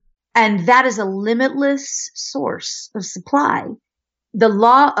 And that is a limitless source of supply. The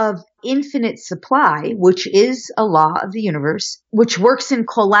law of infinite supply, which is a law of the universe, which works in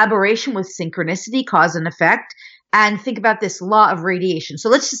collaboration with synchronicity, cause and effect. And think about this law of radiation. So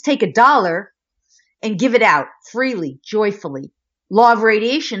let's just take $1 and give it out freely, joyfully. Law of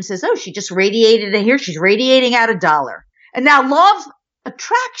radiation says, she just radiated it here. She's radiating out $1. And now law of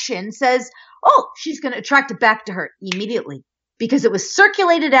attraction says, she's going to attract it back to her immediately. Because it was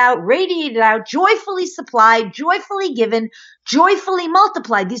circulated out, radiated out, joyfully supplied, joyfully given, joyfully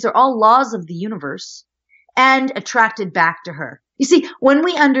multiplied. These are all laws of the universe and attracted back to her. You see, when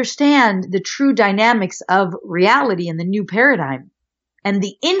we understand the true dynamics of reality in the new paradigm and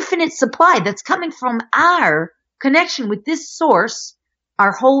the infinite supply that's coming from our connection with this source,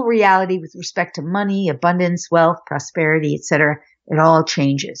 our whole reality with respect to money, abundance, wealth, prosperity, etc., it all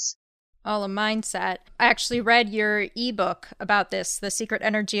changes. All a mindset. I actually read your ebook about this, The Secret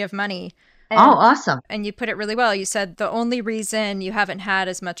Energy of Money. Awesome. And you put it really well. You said the only reason you haven't had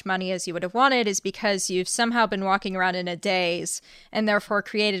as much money as you would have wanted is because you've somehow been walking around in a daze and therefore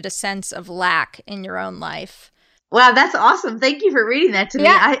created a sense of lack in your own life. Wow, that's awesome. Thank you for reading that to me.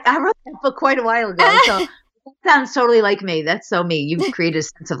 I wrote that book quite a while ago, so that sounds totally like me. That's so me. You've created a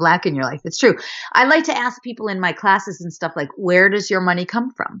sense of lack in your life. It's true. I like to ask people in my classes and stuff like, where does your money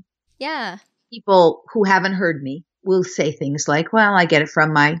come from? Yeah. People who haven't heard me will say things like, well, I get it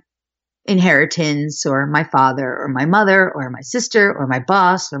from my inheritance or my father or my mother or my sister or my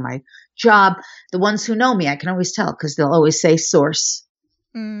boss or my job. The ones who know me, I can always tell because they'll always say source.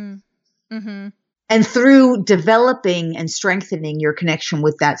 Mm-hmm. And through developing and strengthening your connection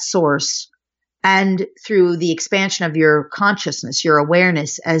with that source and through the expansion of your consciousness, your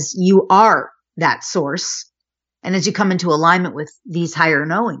awareness as you are that source, and as you come into alignment with these higher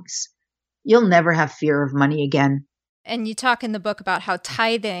knowings, you'll never have fear of money again. And you talk in the book about how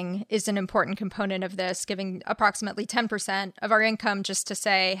tithing is an important component of this, giving approximately 10% of our income just to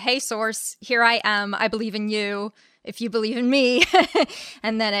say, hey, source, here I am. I believe in you. If you believe in me.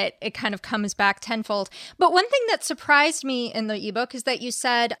 And then it kind of comes back tenfold. But one thing that surprised me in the ebook is that you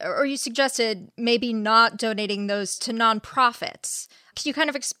said, or you suggested maybe not donating those to nonprofits. Can you kind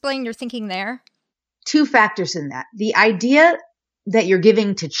of explain your thinking there? Two factors in that. The idea that you're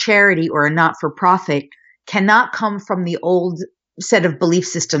giving to charity or a not-for-profit cannot come from the old set of belief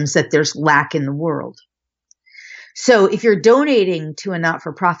systems that there's lack in the world. So if you're donating to a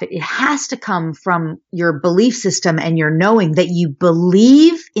not-for-profit, it has to come from your belief system and your knowing that you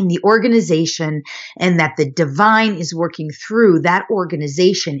believe in the organization and that the divine is working through that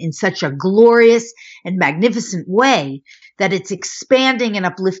organization in such a glorious and magnificent way that it's expanding and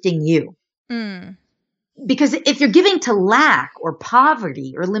uplifting you. Mm. Because if you're giving to lack or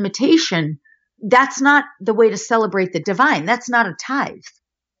poverty or limitation, that's not the way to celebrate the divine. That's not a tithe.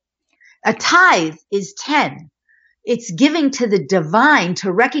 A tithe is 10. It's giving to the divine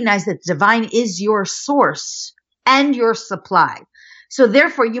to recognize that the divine is your source and your supply. So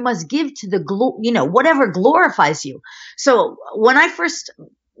therefore you must give to the, whatever glorifies you. So when I first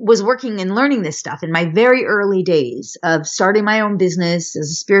was working and learning this stuff in my very early days of starting my own business as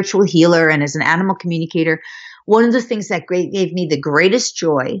a spiritual healer and as an animal communicator, one of the things that gave me the greatest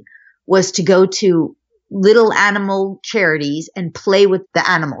joy was to go to little animal charities and play with the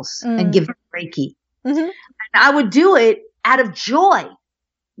animals and give them Reiki. Mm-hmm. And I would do it out of joy,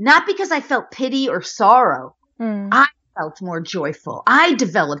 not because I felt pity or sorrow. I felt more joyful. I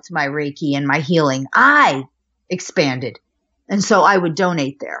developed my Reiki and my healing. I expanded. And so I would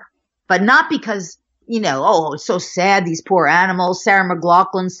donate there, but not because, it's so sad, these poor animals, Sarah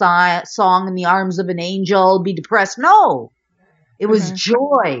McLachlan's song, In the Arms of an Angel, be depressed. No, it was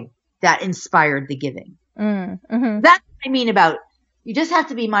joy that inspired the giving. That's what I mean about, you just have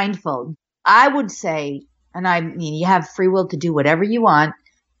to be mindful. I would say, and you have free will to do whatever you want,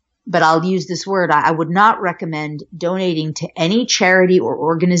 but I'll use this word. I would not recommend donating to any charity or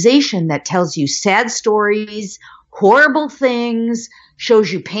organization that tells you sad stories, horrible things,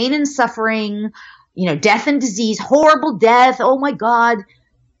 shows you pain and suffering, death and disease, horrible death. Oh my God.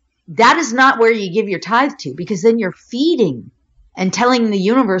 That is not where you give your tithe to, because then you're feeding and telling the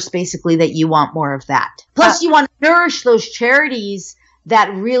universe basically that you want more of that. Plus you want to nourish those charities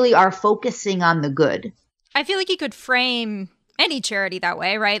that really are focusing on the good. I feel like you could frame any charity that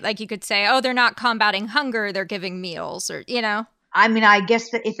way, right? Like you could say, oh, they're not combating hunger, they're giving meals, or, I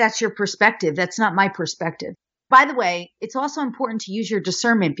guess that if that's your perspective, that's not my perspective. By the way, it's also important to use your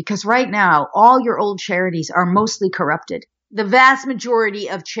discernment, because right now, all your old charities are mostly corrupted. The vast majority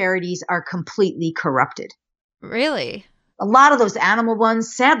of charities are completely corrupted. Really? A lot of those animal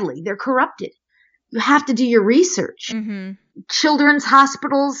ones, sadly, they're corrupted. You have to do your research. Children's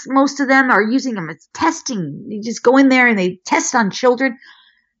hospitals, most of them are using them as testing. You just go in there and they test on children.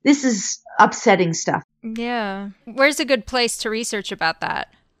 This is upsetting stuff. Yeah. Where's a good place to research about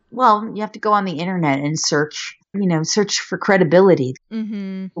that? Well, you have to go on the internet and search for credibility.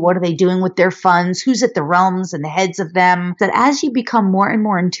 What are they doing with their funds? Who's at the realms and the heads of them? That as you become more and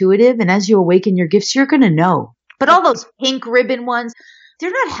more intuitive and as you awaken your gifts, you're going to know. But all those pink ribbon ones, they're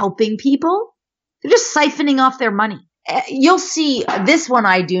not helping people. They're just siphoning off their money. You'll see this one.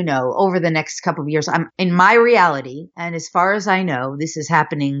 I do know over the next couple of years, I'm in my reality. And as far as I know, this is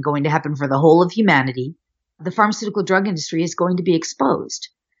going to happen for the whole of humanity. The pharmaceutical drug industry is going to be exposed.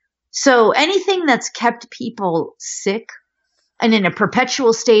 So anything that's kept people sick and in a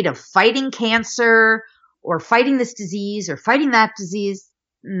perpetual state of fighting cancer or fighting this disease or fighting that disease,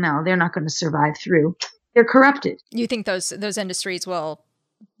 no, they're not going to survive through. They're corrupted. You think those industries will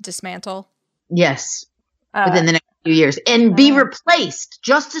dismantle? Yes, within the next few years, and be replaced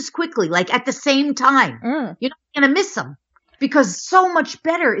just as quickly, like at the same time. You're not going to miss them because so much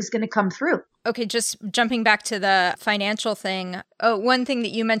better is going to come through. Okay, just jumping back to the financial thing. Oh, one thing that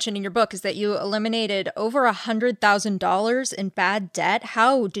you mentioned in your book is that you eliminated over $100,000 in bad debt.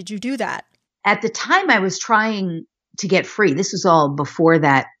 How did you do that? At the time, I was trying to get free. This was all before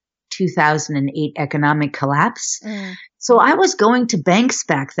that 2008 economic collapse. So I was going to banks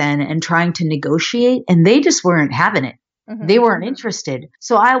back then and trying to negotiate, and they just weren't having it. They weren't interested.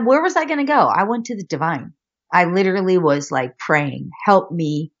 So where was I going to go? I went to the divine. I literally was like praying, help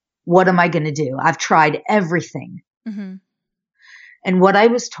me. What am I going to do? I've tried everything. And what I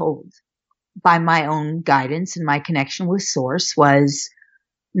was told by my own guidance and my connection with Source was,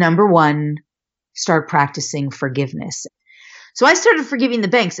 number one, start practicing forgiveness. So I started forgiving the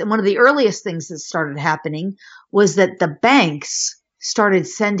banks. And one of the earliest things that started happening was that the banks started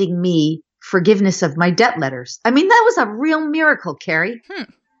sending me forgiveness of my debt letters. I mean, that was a real miracle, Carrie.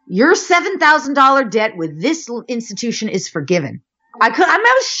 Your $7,000 debt with this institution is forgiven. It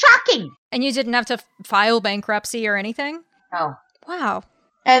was shocking. And you didn't have to file bankruptcy or anything? No. Wow.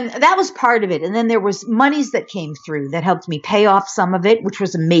 And that was part of it. And then there was monies that came through that helped me pay off some of it, which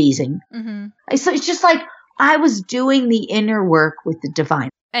was amazing. So it's just like I was doing the inner work with the divine.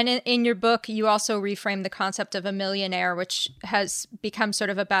 And in your book, you also reframe the concept of a millionaire, which has become sort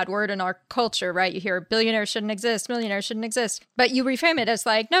of a bad word in our culture, right? You hear billionaires shouldn't exist, millionaires shouldn't exist. But you reframe it as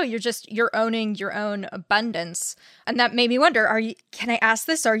like, no, you're owning your own abundance. And that made me wonder, can I ask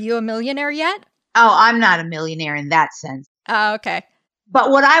this? Are you a millionaire yet? Oh, I'm not a millionaire in that sense. Oh, okay.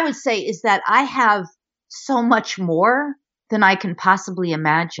 But what I would say is that I have so much more than I can possibly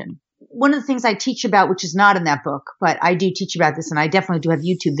imagine. One of the things I teach about, which is not in that book, but I do teach about this, and I definitely do have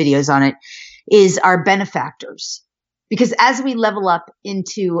YouTube videos on it, is our benefactors. Because as we level up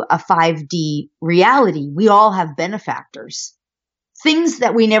into a 5D reality, we all have benefactors things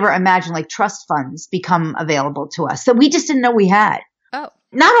that we never imagined, like trust funds, become available to us that we just didn't know we had. Oh.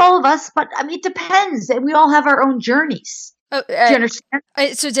 Not all of us, but I mean, it depends. We all have our own journeys. Oh, Do you understand?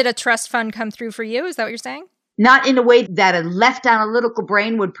 So did a trust fund come through for you? Is that what you're saying? Not in a way that a left analytical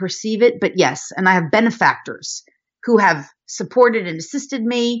brain would perceive it, but yes. And I have benefactors who have supported and assisted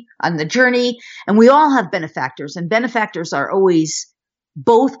me on the journey. And we all have benefactors, and benefactors are always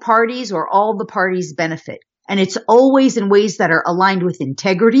both parties or all the parties benefit. And it's always in ways that are aligned with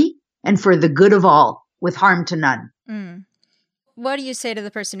integrity and for the good of all, with harm to none. Mm. What do you say to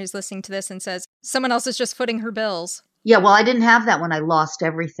the person who's listening to this and says, someone else is just footing her bills? Yeah, well, I didn't have that when I lost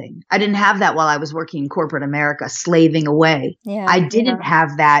everything. I didn't have that while I was working in corporate America, slaving away. Yeah, I didn't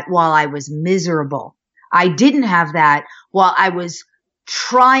have that while I was miserable. I didn't have that while I was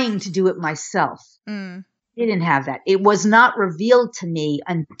trying to do it myself. Mm. I didn't have that. It was not revealed to me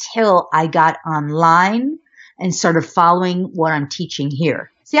until I got online and started following what I'm teaching here.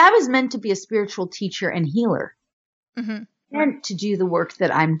 See, I was meant to be a spiritual teacher and healer. Mm-hmm. Meant to do the work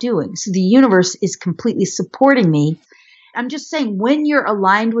that I'm doing. So the universe is completely supporting me. I'm just saying, when you're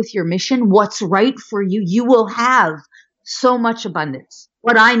aligned with your mission, what's right for you, you will have so much abundance.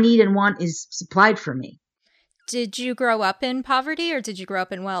 What I need and want is supplied for me. Did you grow up in poverty or did you grow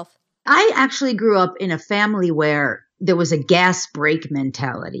up in wealth? I actually grew up in a family where there was a gas break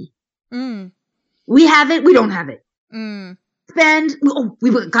mentality. Mm. We have it, we don't have it. Mm. Spend,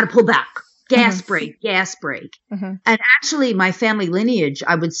 we got to pull back. Gas break. Mm-hmm. And actually, my family lineage,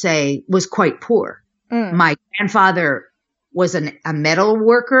 I would say, was quite poor. Mm. My grandfather was a metal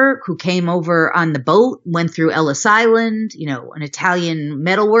worker who came over on the boat, went through Ellis Island, an Italian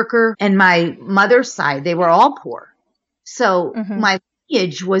metal worker. And my mother's side, they were all poor. So my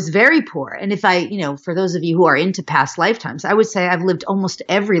lineage was very poor. And if for those of you who are into past lifetimes, I would say I've lived almost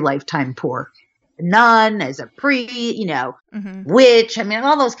every lifetime poor. Nun, as a witch. I mean,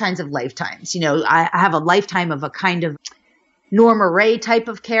 all those kinds of lifetimes. I have a lifetime of a kind of Norma Ray type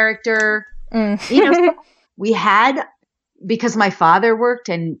of character. We had, because my father worked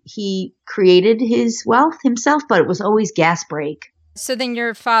and he created his wealth himself, but it was always gas break. So then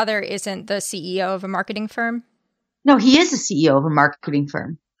your father isn't the CEO of a marketing firm? No, he is the CEO of a marketing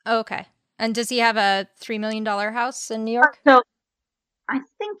firm. Okay. And does he have a $3 million house in New York? So I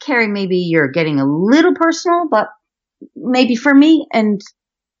think, Carrie, maybe you're getting a little personal, but maybe for me, and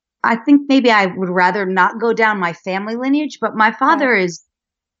I think maybe I would rather not go down my family lineage, but my father is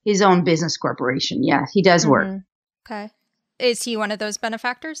his own business corporation. Yeah, he does work. Okay. Is he one of those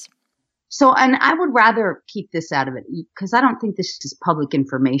benefactors? So, and I would rather keep this out of it because I don't think this is public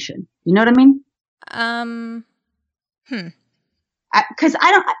information. You know what I mean? Because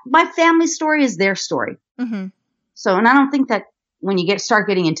my family story is their story. Mm-hmm. So, and I don't think that when you start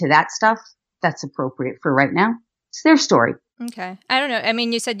getting into that stuff, that's appropriate for right now. It's their story. Okay. I don't know. I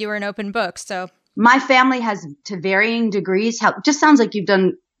mean, you said you were an open book, so. My family has, to varying degrees, just sounds like you've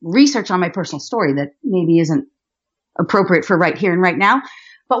done research on my personal story that maybe isn't appropriate for right here and right now.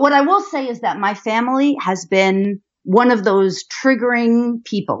 But what I will say is that my family has been one of those triggering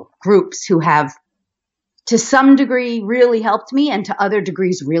groups who have, to some degree, really helped me and to other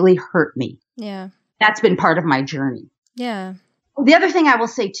degrees really hurt me. Yeah. That's been part of my journey. Yeah. The other thing I will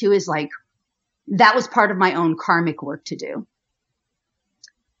say too is that was part of my own karmic work to do.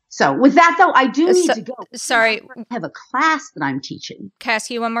 So with that though, I do need to go. Sorry. I have a class that I'm teaching. Can I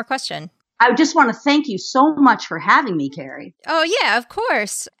ask you one more question? I just want to thank you so much for having me, Carrie. Oh yeah, of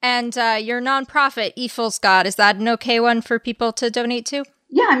course. And your nonprofit, Evil's God, is that an okay one for people to donate to?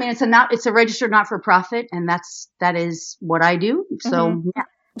 Yeah, I mean it's a registered not-for-profit, and that is what I do. So yeah.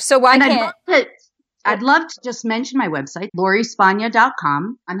 So why can't I'd love to just mention my website,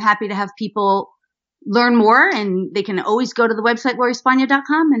 LoriSpagna.com. I'm happy to have people learn more, and they can always go to the website,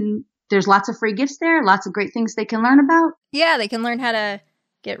 LoriSpagna.com, and there's lots of free gifts there, lots of great things they can learn about. Yeah, they can learn how to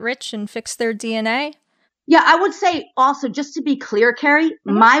get rich and fix their DNA. Yeah, I would say also, just to be clear, Carrie,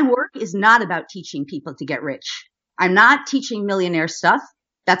 my work is not about teaching people to get rich. I'm not teaching millionaire stuff.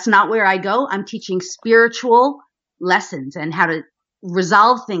 That's not where I go. I'm teaching spiritual lessons and how to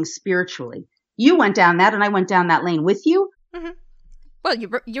resolve things spiritually. You went down that, and I went down that lane with you. Mm-hmm. Well,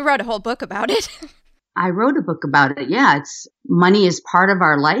 you wrote a whole book about it. I wrote a book about it. Yeah, money is part of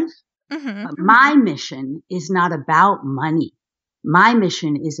our life. Mm-hmm. But my mission is not about money. My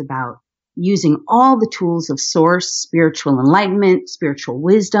mission is about using all the tools of source, spiritual enlightenment, spiritual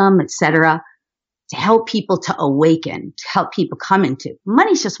wisdom, etc., to help people to awaken, to help people come into.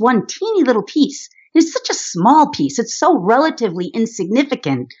 Money's just one teeny little piece. It's such a small piece. It's so relatively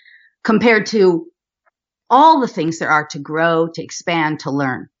insignificant compared to all the things there are to grow, to expand, to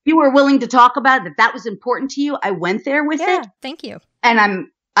learn. You were willing to talk about that was important to you. I went there with it. Thank you. And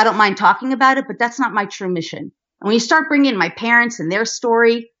I don't mind talking about it, but that's not my true mission. And when you start bringing in my parents and their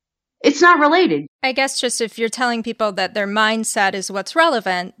story, it's not related. I guess just if you're telling people that their mindset is what's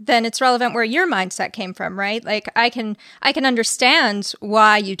relevant, then it's relevant where your mindset came from, right? Like I can understand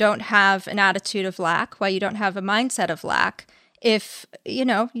why you don't have an attitude of lack, why you don't have a mindset of lack if,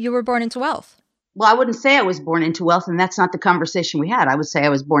 you were born into wealth. Well, I wouldn't say I was born into wealth, and that's not the conversation we had. I would say I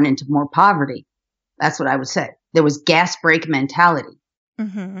was born into more poverty. That's what I would say. There was gas brake mentality.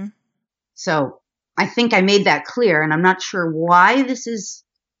 Mm-hmm. So I think I made that clear, and I'm not sure why this is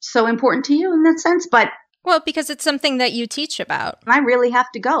so important to you in that sense, but... Well, because it's something that you teach about. I really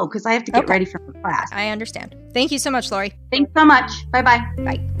have to go because I have to get ready for the class. I understand. Thank you so much, Lori. Thanks so much. Bye-bye.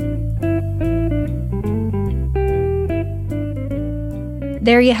 Bye.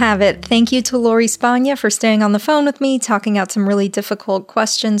 There you have it. Thank you to Lori Spagna for staying on the phone with me, talking out some really difficult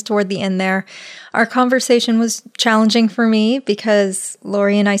questions toward the end there. Our conversation was challenging for me because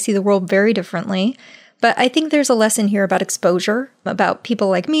Lori and I see the world very differently. But I think there's a lesson here about exposure, about people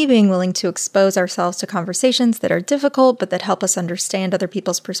like me being willing to expose ourselves to conversations that are difficult, but that help us understand other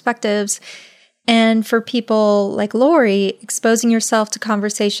people's perspectives. And for people like Lori, exposing yourself to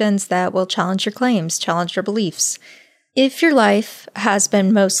conversations that will challenge your claims, challenge your beliefs. If your life has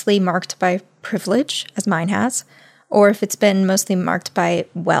been mostly marked by privilege, as mine has, or if it's been mostly marked by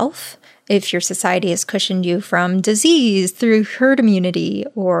wealth, if your society has cushioned you from disease through herd immunity,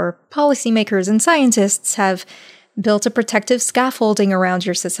 or policymakers and scientists have built a protective scaffolding around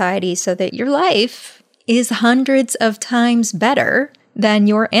your society so that your life is hundreds of times better than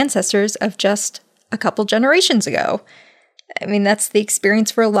your ancestors of just a couple generations ago. I mean, that's the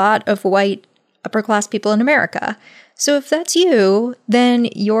experience for a lot of white upper-class people in America. So if that's you, then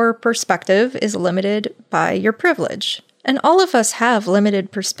your perspective is limited by your privilege. And all of us have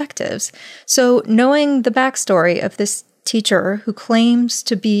limited perspectives. So knowing the backstory of this teacher who claims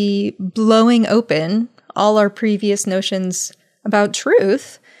to be blowing open all our previous notions about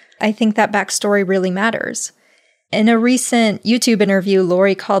truth, I think that backstory really matters. In a recent YouTube interview,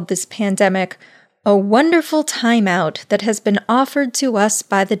 Lori called this pandemic a wonderful timeout that has been offered to us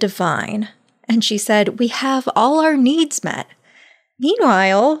by the divine. And she said, we have all our needs met.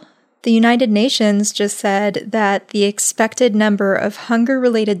 Meanwhile, the United Nations just said that the expected number of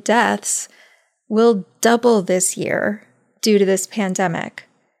hunger-related deaths will double this year due to this pandemic.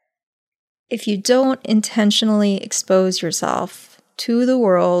 If you don't intentionally expose yourself to the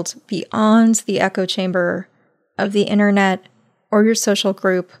world beyond the echo chamber of the internet or your social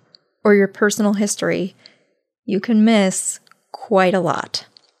group or your personal history, you can miss quite a lot.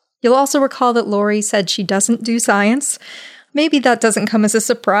 You'll also recall that Lori said she doesn't do science. Maybe that doesn't come as a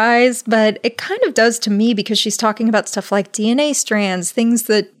surprise, but it kind of does to me because she's talking about stuff like DNA strands, things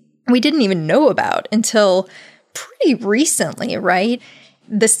that we didn't even know about until pretty recently, right?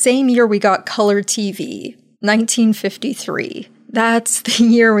 The same year we got color TV, 1953. That's the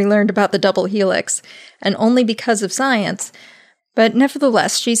year we learned about the double helix, and only because of science. But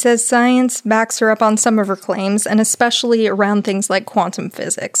nevertheless, she says science backs her up on some of her claims, and especially around things like quantum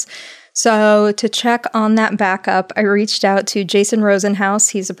physics. So to check on that backup, I reached out to Jason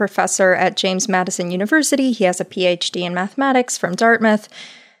Rosenhaus. He's a professor at James Madison University. He has a PhD in mathematics from Dartmouth.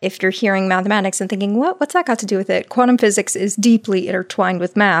 If you're hearing mathematics and thinking, what's that got to do with it? Quantum physics is deeply intertwined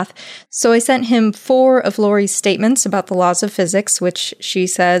with math. So I sent him 4 of Lori's statements about the laws of physics, which she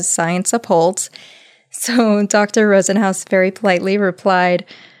says science upholds. So Dr. Rosenhaus very politely replied,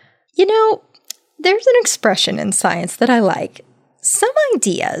 there's an expression in science that I like. Some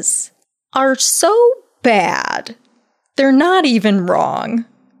ideas are so bad, they're not even wrong.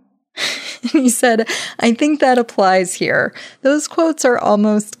 He said, I think that applies here. Those quotes are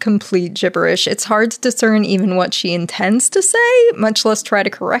almost complete gibberish. It's hard to discern even what she intends to say, much less try to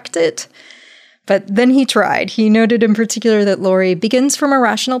correct it. But then he tried. He noted in particular that Lori begins from a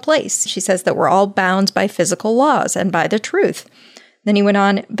rational place. She says that we're all bound by physical laws and by the truth. Then he went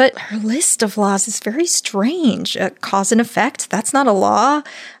on, but her list of laws is very strange. Cause and effect, that's not a law.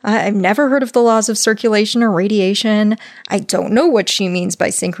 I've never heard of the laws of circulation or radiation. I don't know what she means by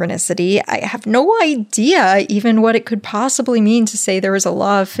synchronicity. I have no idea even what it could possibly mean to say there is a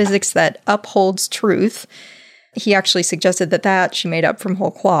law of physics that upholds truth. He actually suggested that she made up from whole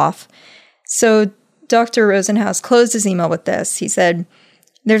cloth. So Dr. Rosenhaus closed his email with this. He said,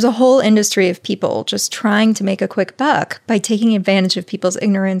 there's a whole industry of people just trying to make a quick buck by taking advantage of people's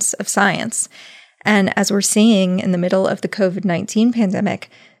ignorance of science. And as we're seeing in the middle of the COVID-19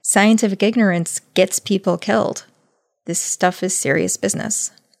 pandemic, scientific ignorance gets people killed. This stuff is serious business.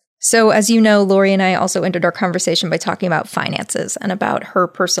 So as you know, Lori and I also ended our conversation by talking about finances and about her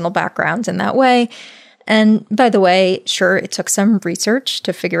personal background in that way. And by the way, sure, it took some research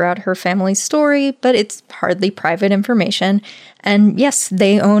to figure out her family's story, but it's hardly private information. And yes,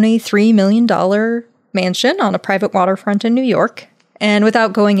 they own a $3 million mansion on a private waterfront in New York. And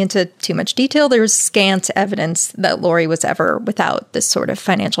without going into too much detail, there's scant evidence that Lori was ever without this sort of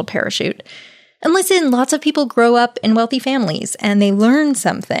financial parachute. And listen, lots of people grow up in wealthy families and they learn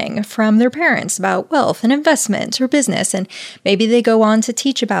something from their parents about wealth and investments or business, and maybe they go on to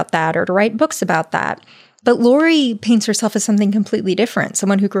teach about that or to write books about that. But Lori paints herself as something completely different,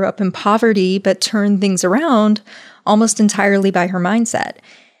 someone who grew up in poverty but turned things around almost entirely by her mindset.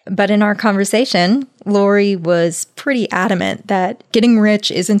 But in our conversation, Lori was pretty adamant that getting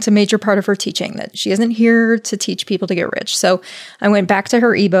rich isn't a major part of her teaching, that she isn't here to teach people to get rich. So I went back to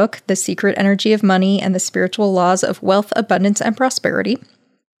her ebook, The Secret Energy of Money and the Spiritual Laws of Wealth, Abundance, and Prosperity.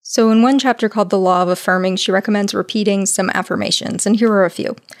 So in one chapter called The Law of Affirming, she recommends repeating some affirmations, and here are a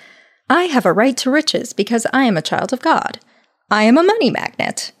few. I have a right to riches because I am a child of God. I am a money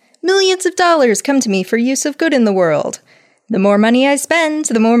magnet. Millions of dollars come to me for use of good in the world. The more money I spend,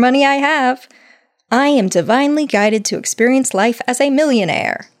 the more money I have. I am divinely guided to experience life as a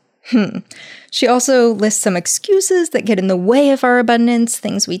millionaire. She also lists some excuses that get in the way of our abundance,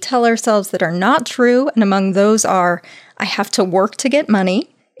 things we tell ourselves that are not true, and among those are, I have to work to get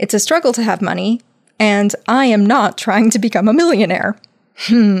money, it's a struggle to have money, and I am not trying to become a millionaire.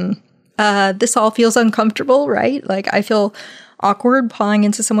 This all feels uncomfortable, right? Like, I feel awkward pawing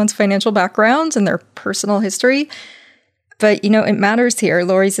into someone's financial backgrounds and their personal history. But, it matters here.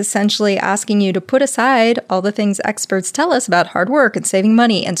 Lori's essentially asking you to put aside all the things experts tell us about hard work and saving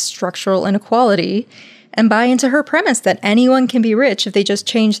money and structural inequality and buy into her premise that anyone can be rich if they just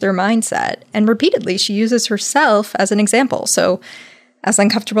change their mindset. And repeatedly, she uses herself as an example. So as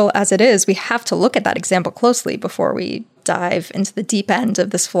uncomfortable as it is, we have to look at that example closely before we dive into the deep end of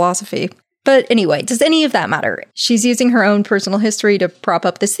this philosophy. But anyway, does any of that matter? She's using her own personal history to prop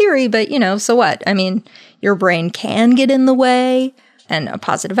up this theory, but so what? I mean, your brain can get in the way, and a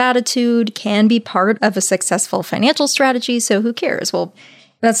positive attitude can be part of a successful financial strategy, so who cares? Well,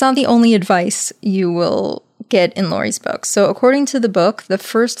 that's not the only advice you will get in Lori's book. So according to the book, the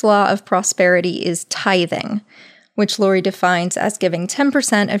first law of prosperity is tithing, which Lori defines as giving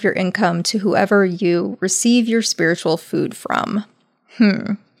 10% of your income to whoever you receive your spiritual food from.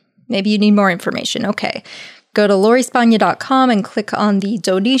 Maybe you need more information. Okay. Go to lorispagna.com and click on the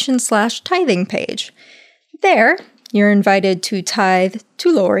donation/tithing page. There, you're invited to tithe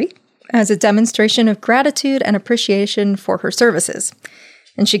to Lori as a demonstration of gratitude and appreciation for her services.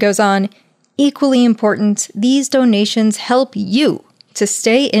 And she goes on, equally important, these donations help you to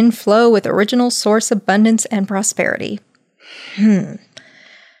stay in flow with original source abundance and prosperity.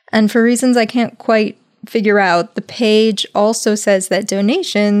 And for reasons I can't quite figure out, the page also says that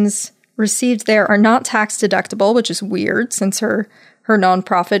donations received there are not tax deductible, which is weird since her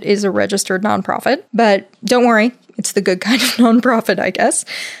nonprofit is a registered nonprofit. But don't worry, it's the good kind of nonprofit, I guess,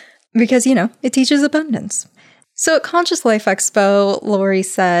 because, it teaches abundance. So at Conscious Life Expo, Lori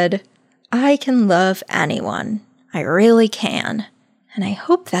said, I can love anyone. I really can. And I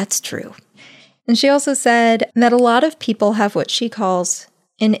hope that's true. And she also said that a lot of people have what she calls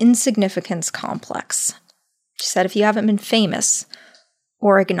an insignificance complex. She said if you haven't been famous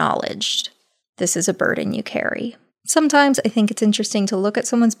or acknowledged, this is a burden you carry. Sometimes I think it's interesting to look at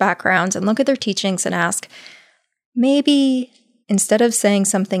someone's background and look at their teachings and ask, maybe instead of saying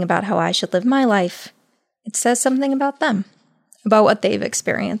something about how I should live my life, it says something about them, about what they've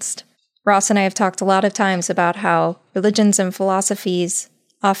experienced. Ross and I have talked a lot of times about how religions and philosophies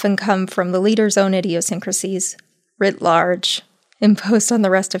often come from the leader's own idiosyncrasies, writ large, imposed on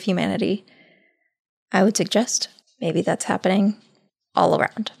the rest of humanity. I would suggest maybe that's happening all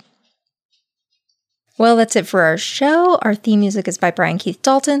around. Well, that's it for our show. Our theme music is by Brian Keith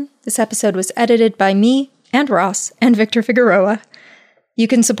Dalton. This episode was edited by me and Ross and Victor Figueroa. You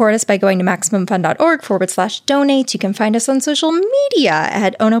can support us by going to MaximumFun.org/donate. You can find us on social media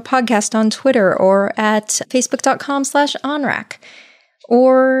at Ono Podcast on Twitter or at Facebook.com/ONRAC.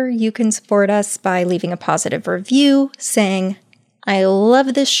 Or you can support us by leaving a positive review saying, I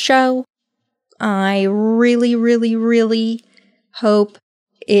love this show. I really, really, really hope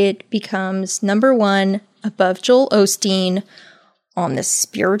it becomes number one above Joel Osteen on the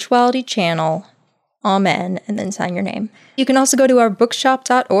Spirituality channel. Amen, and then sign your name. You can also go to our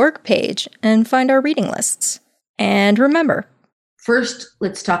bookshop.org page and find our reading lists. And remember, first,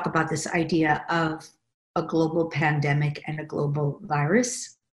 let's talk about this idea of a global pandemic and a global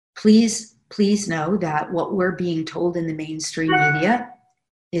virus. Please know that what we're being told in the mainstream media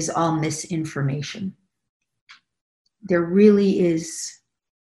is all misinformation. There really is,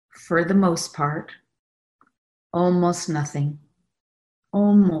 for the most part, almost nothing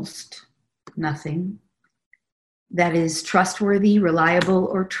that is trustworthy, reliable,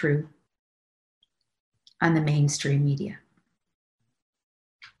 or true on the mainstream media,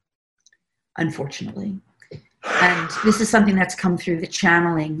 unfortunately. And this is something that's come through the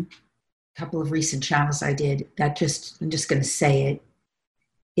channeling, a couple of recent channels I did, I'm just going to say it.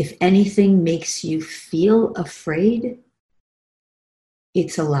 If anything makes you feel afraid,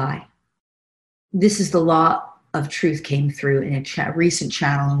 it's a lie. This is the law of truth came through in a recent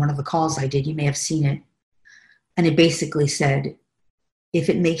channel in one of the calls I did. You may have seen it. And it basically said, if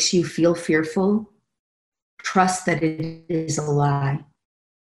it makes you feel fearful, trust that it is a lie.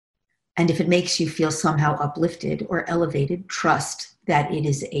 And if it makes you feel somehow uplifted or elevated, trust that it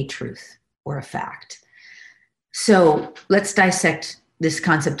is a truth or a fact. So let's dissect this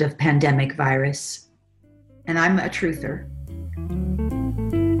concept of pandemic virus. And I'm a truther.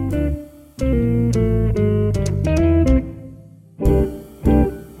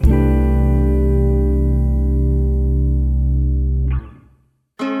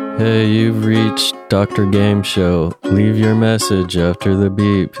 Hey, you've reached Dr. Game Show. Leave your message after the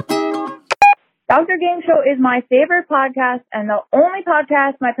beep. Dr. Game Show is my favorite podcast and the only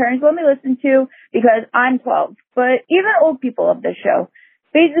podcast my parents let me listen to because I'm 12. But even old people love this show.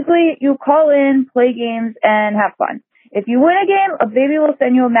 Basically, you call in, play games, and have fun. If you win a game, a baby will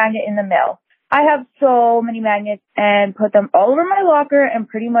send you a magnet in the mail. I have so many magnets and put them all over my locker, and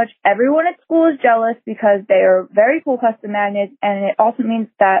pretty much everyone at school is jealous because they are very cool custom magnets, and it also means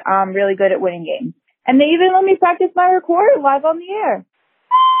that I'm really good at winning games. And they even let me practice my recorder live on the air.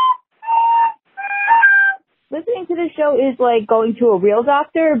 Listening to this show is like going to a real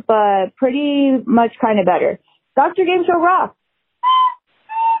doctor, but pretty much kind of better. Dr. Game Show rocks.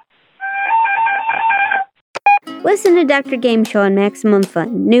 Listen to Dr. Game Show on Maximum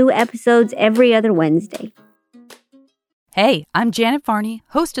Fun. New episodes every other Wednesday. Hey, I'm Janet Varney,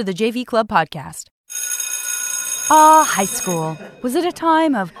 host of the JV Club podcast. Ah, high school. Was it a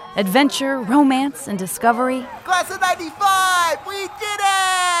time of adventure, romance, and discovery? Class of 95! We did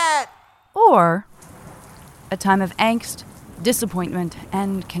it! Or a time of angst, disappointment,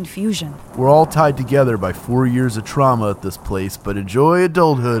 and confusion? We're all tied together by 4 years of trauma at this place, but enjoy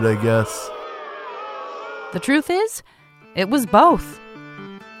adulthood, I guess. The truth is, it was both.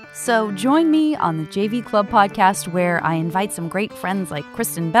 So join me on the JV Club podcast, where I invite some great friends like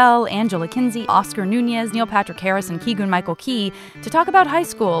Kristen Bell, Angela Kinsey, Oscar Nunez, Neil Patrick Harris, and Keegan-Michael Key to talk about high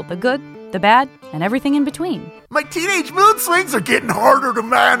school, the good, the bad, and everything in between. My teenage mood swings are getting harder to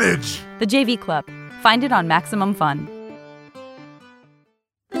manage. The JV Club. Find it on Maximum Fun.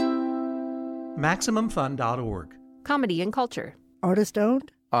 MaximumFun.org. Comedy and culture. Artist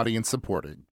owned. Audience supported.